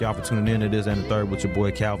just thank y'all for tuning in to This, That, and the Third with your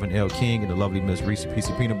boy Calvin L. King and the lovely Miss Rici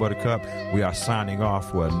PC Peanut Butter Cup. We are signing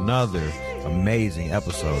off for another amazing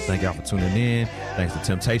episode. Thank y'all for tuning in. Thanks to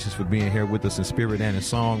Temptations for being here with us in spirit and in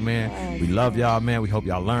song, man. We love y'all, man. We hope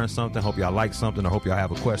y'all learned something. Hope y'all like something. I hope y'all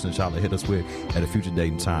have a question that y'all hit us with at a future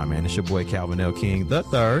date and time, man. It's your boy Calvin L. King, the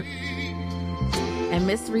third. And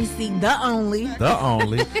Miss Rici, the only. The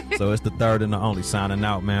only. So it's the third and the only. Signing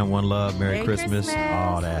out, man. One love. Merry Christmas.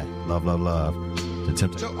 All that. Love, love, love. To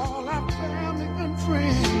Temptations. To all our family and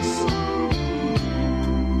friends,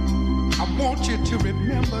 I want you to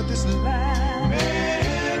remember this line.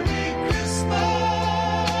 Merry Christmas.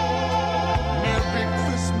 Merry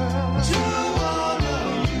Christmas to all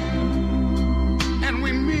of you. And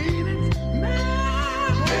we mean it. Merry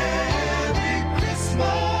Christmas.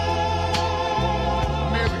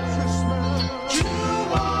 Merry Christmas to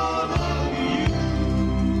all of you.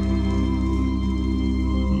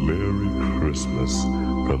 Merry Christmas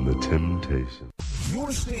from the Temptations.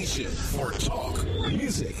 Your station for talk,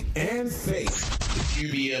 music, and faith.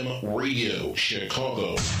 UBM Radio,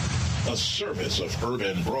 Chicago. A service of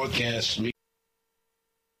Urban Broadcast Media.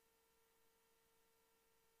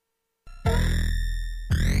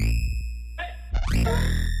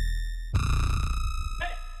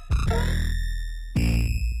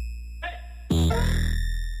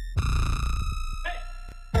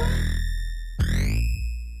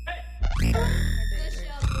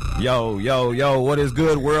 Yo, what is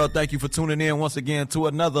good, world? Thank you for tuning in once again to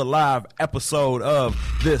another live episode of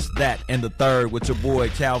This, That, and the Third with your boy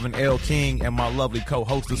Calvin L. King and my lovely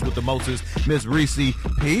co-hostess with the mostest, Miss Rici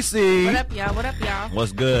PC. What up, y'all?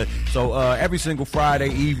 What's good? So every single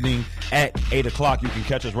Friday evening at 8 o'clock, you can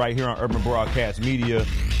catch us right here on Urban Broadcast Media,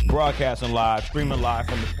 broadcasting live, streaming live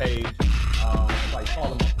from the page. Like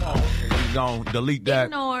calling my phone. We're going to delete that.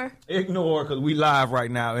 Ignore, because we live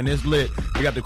right now, and it's lit. We got the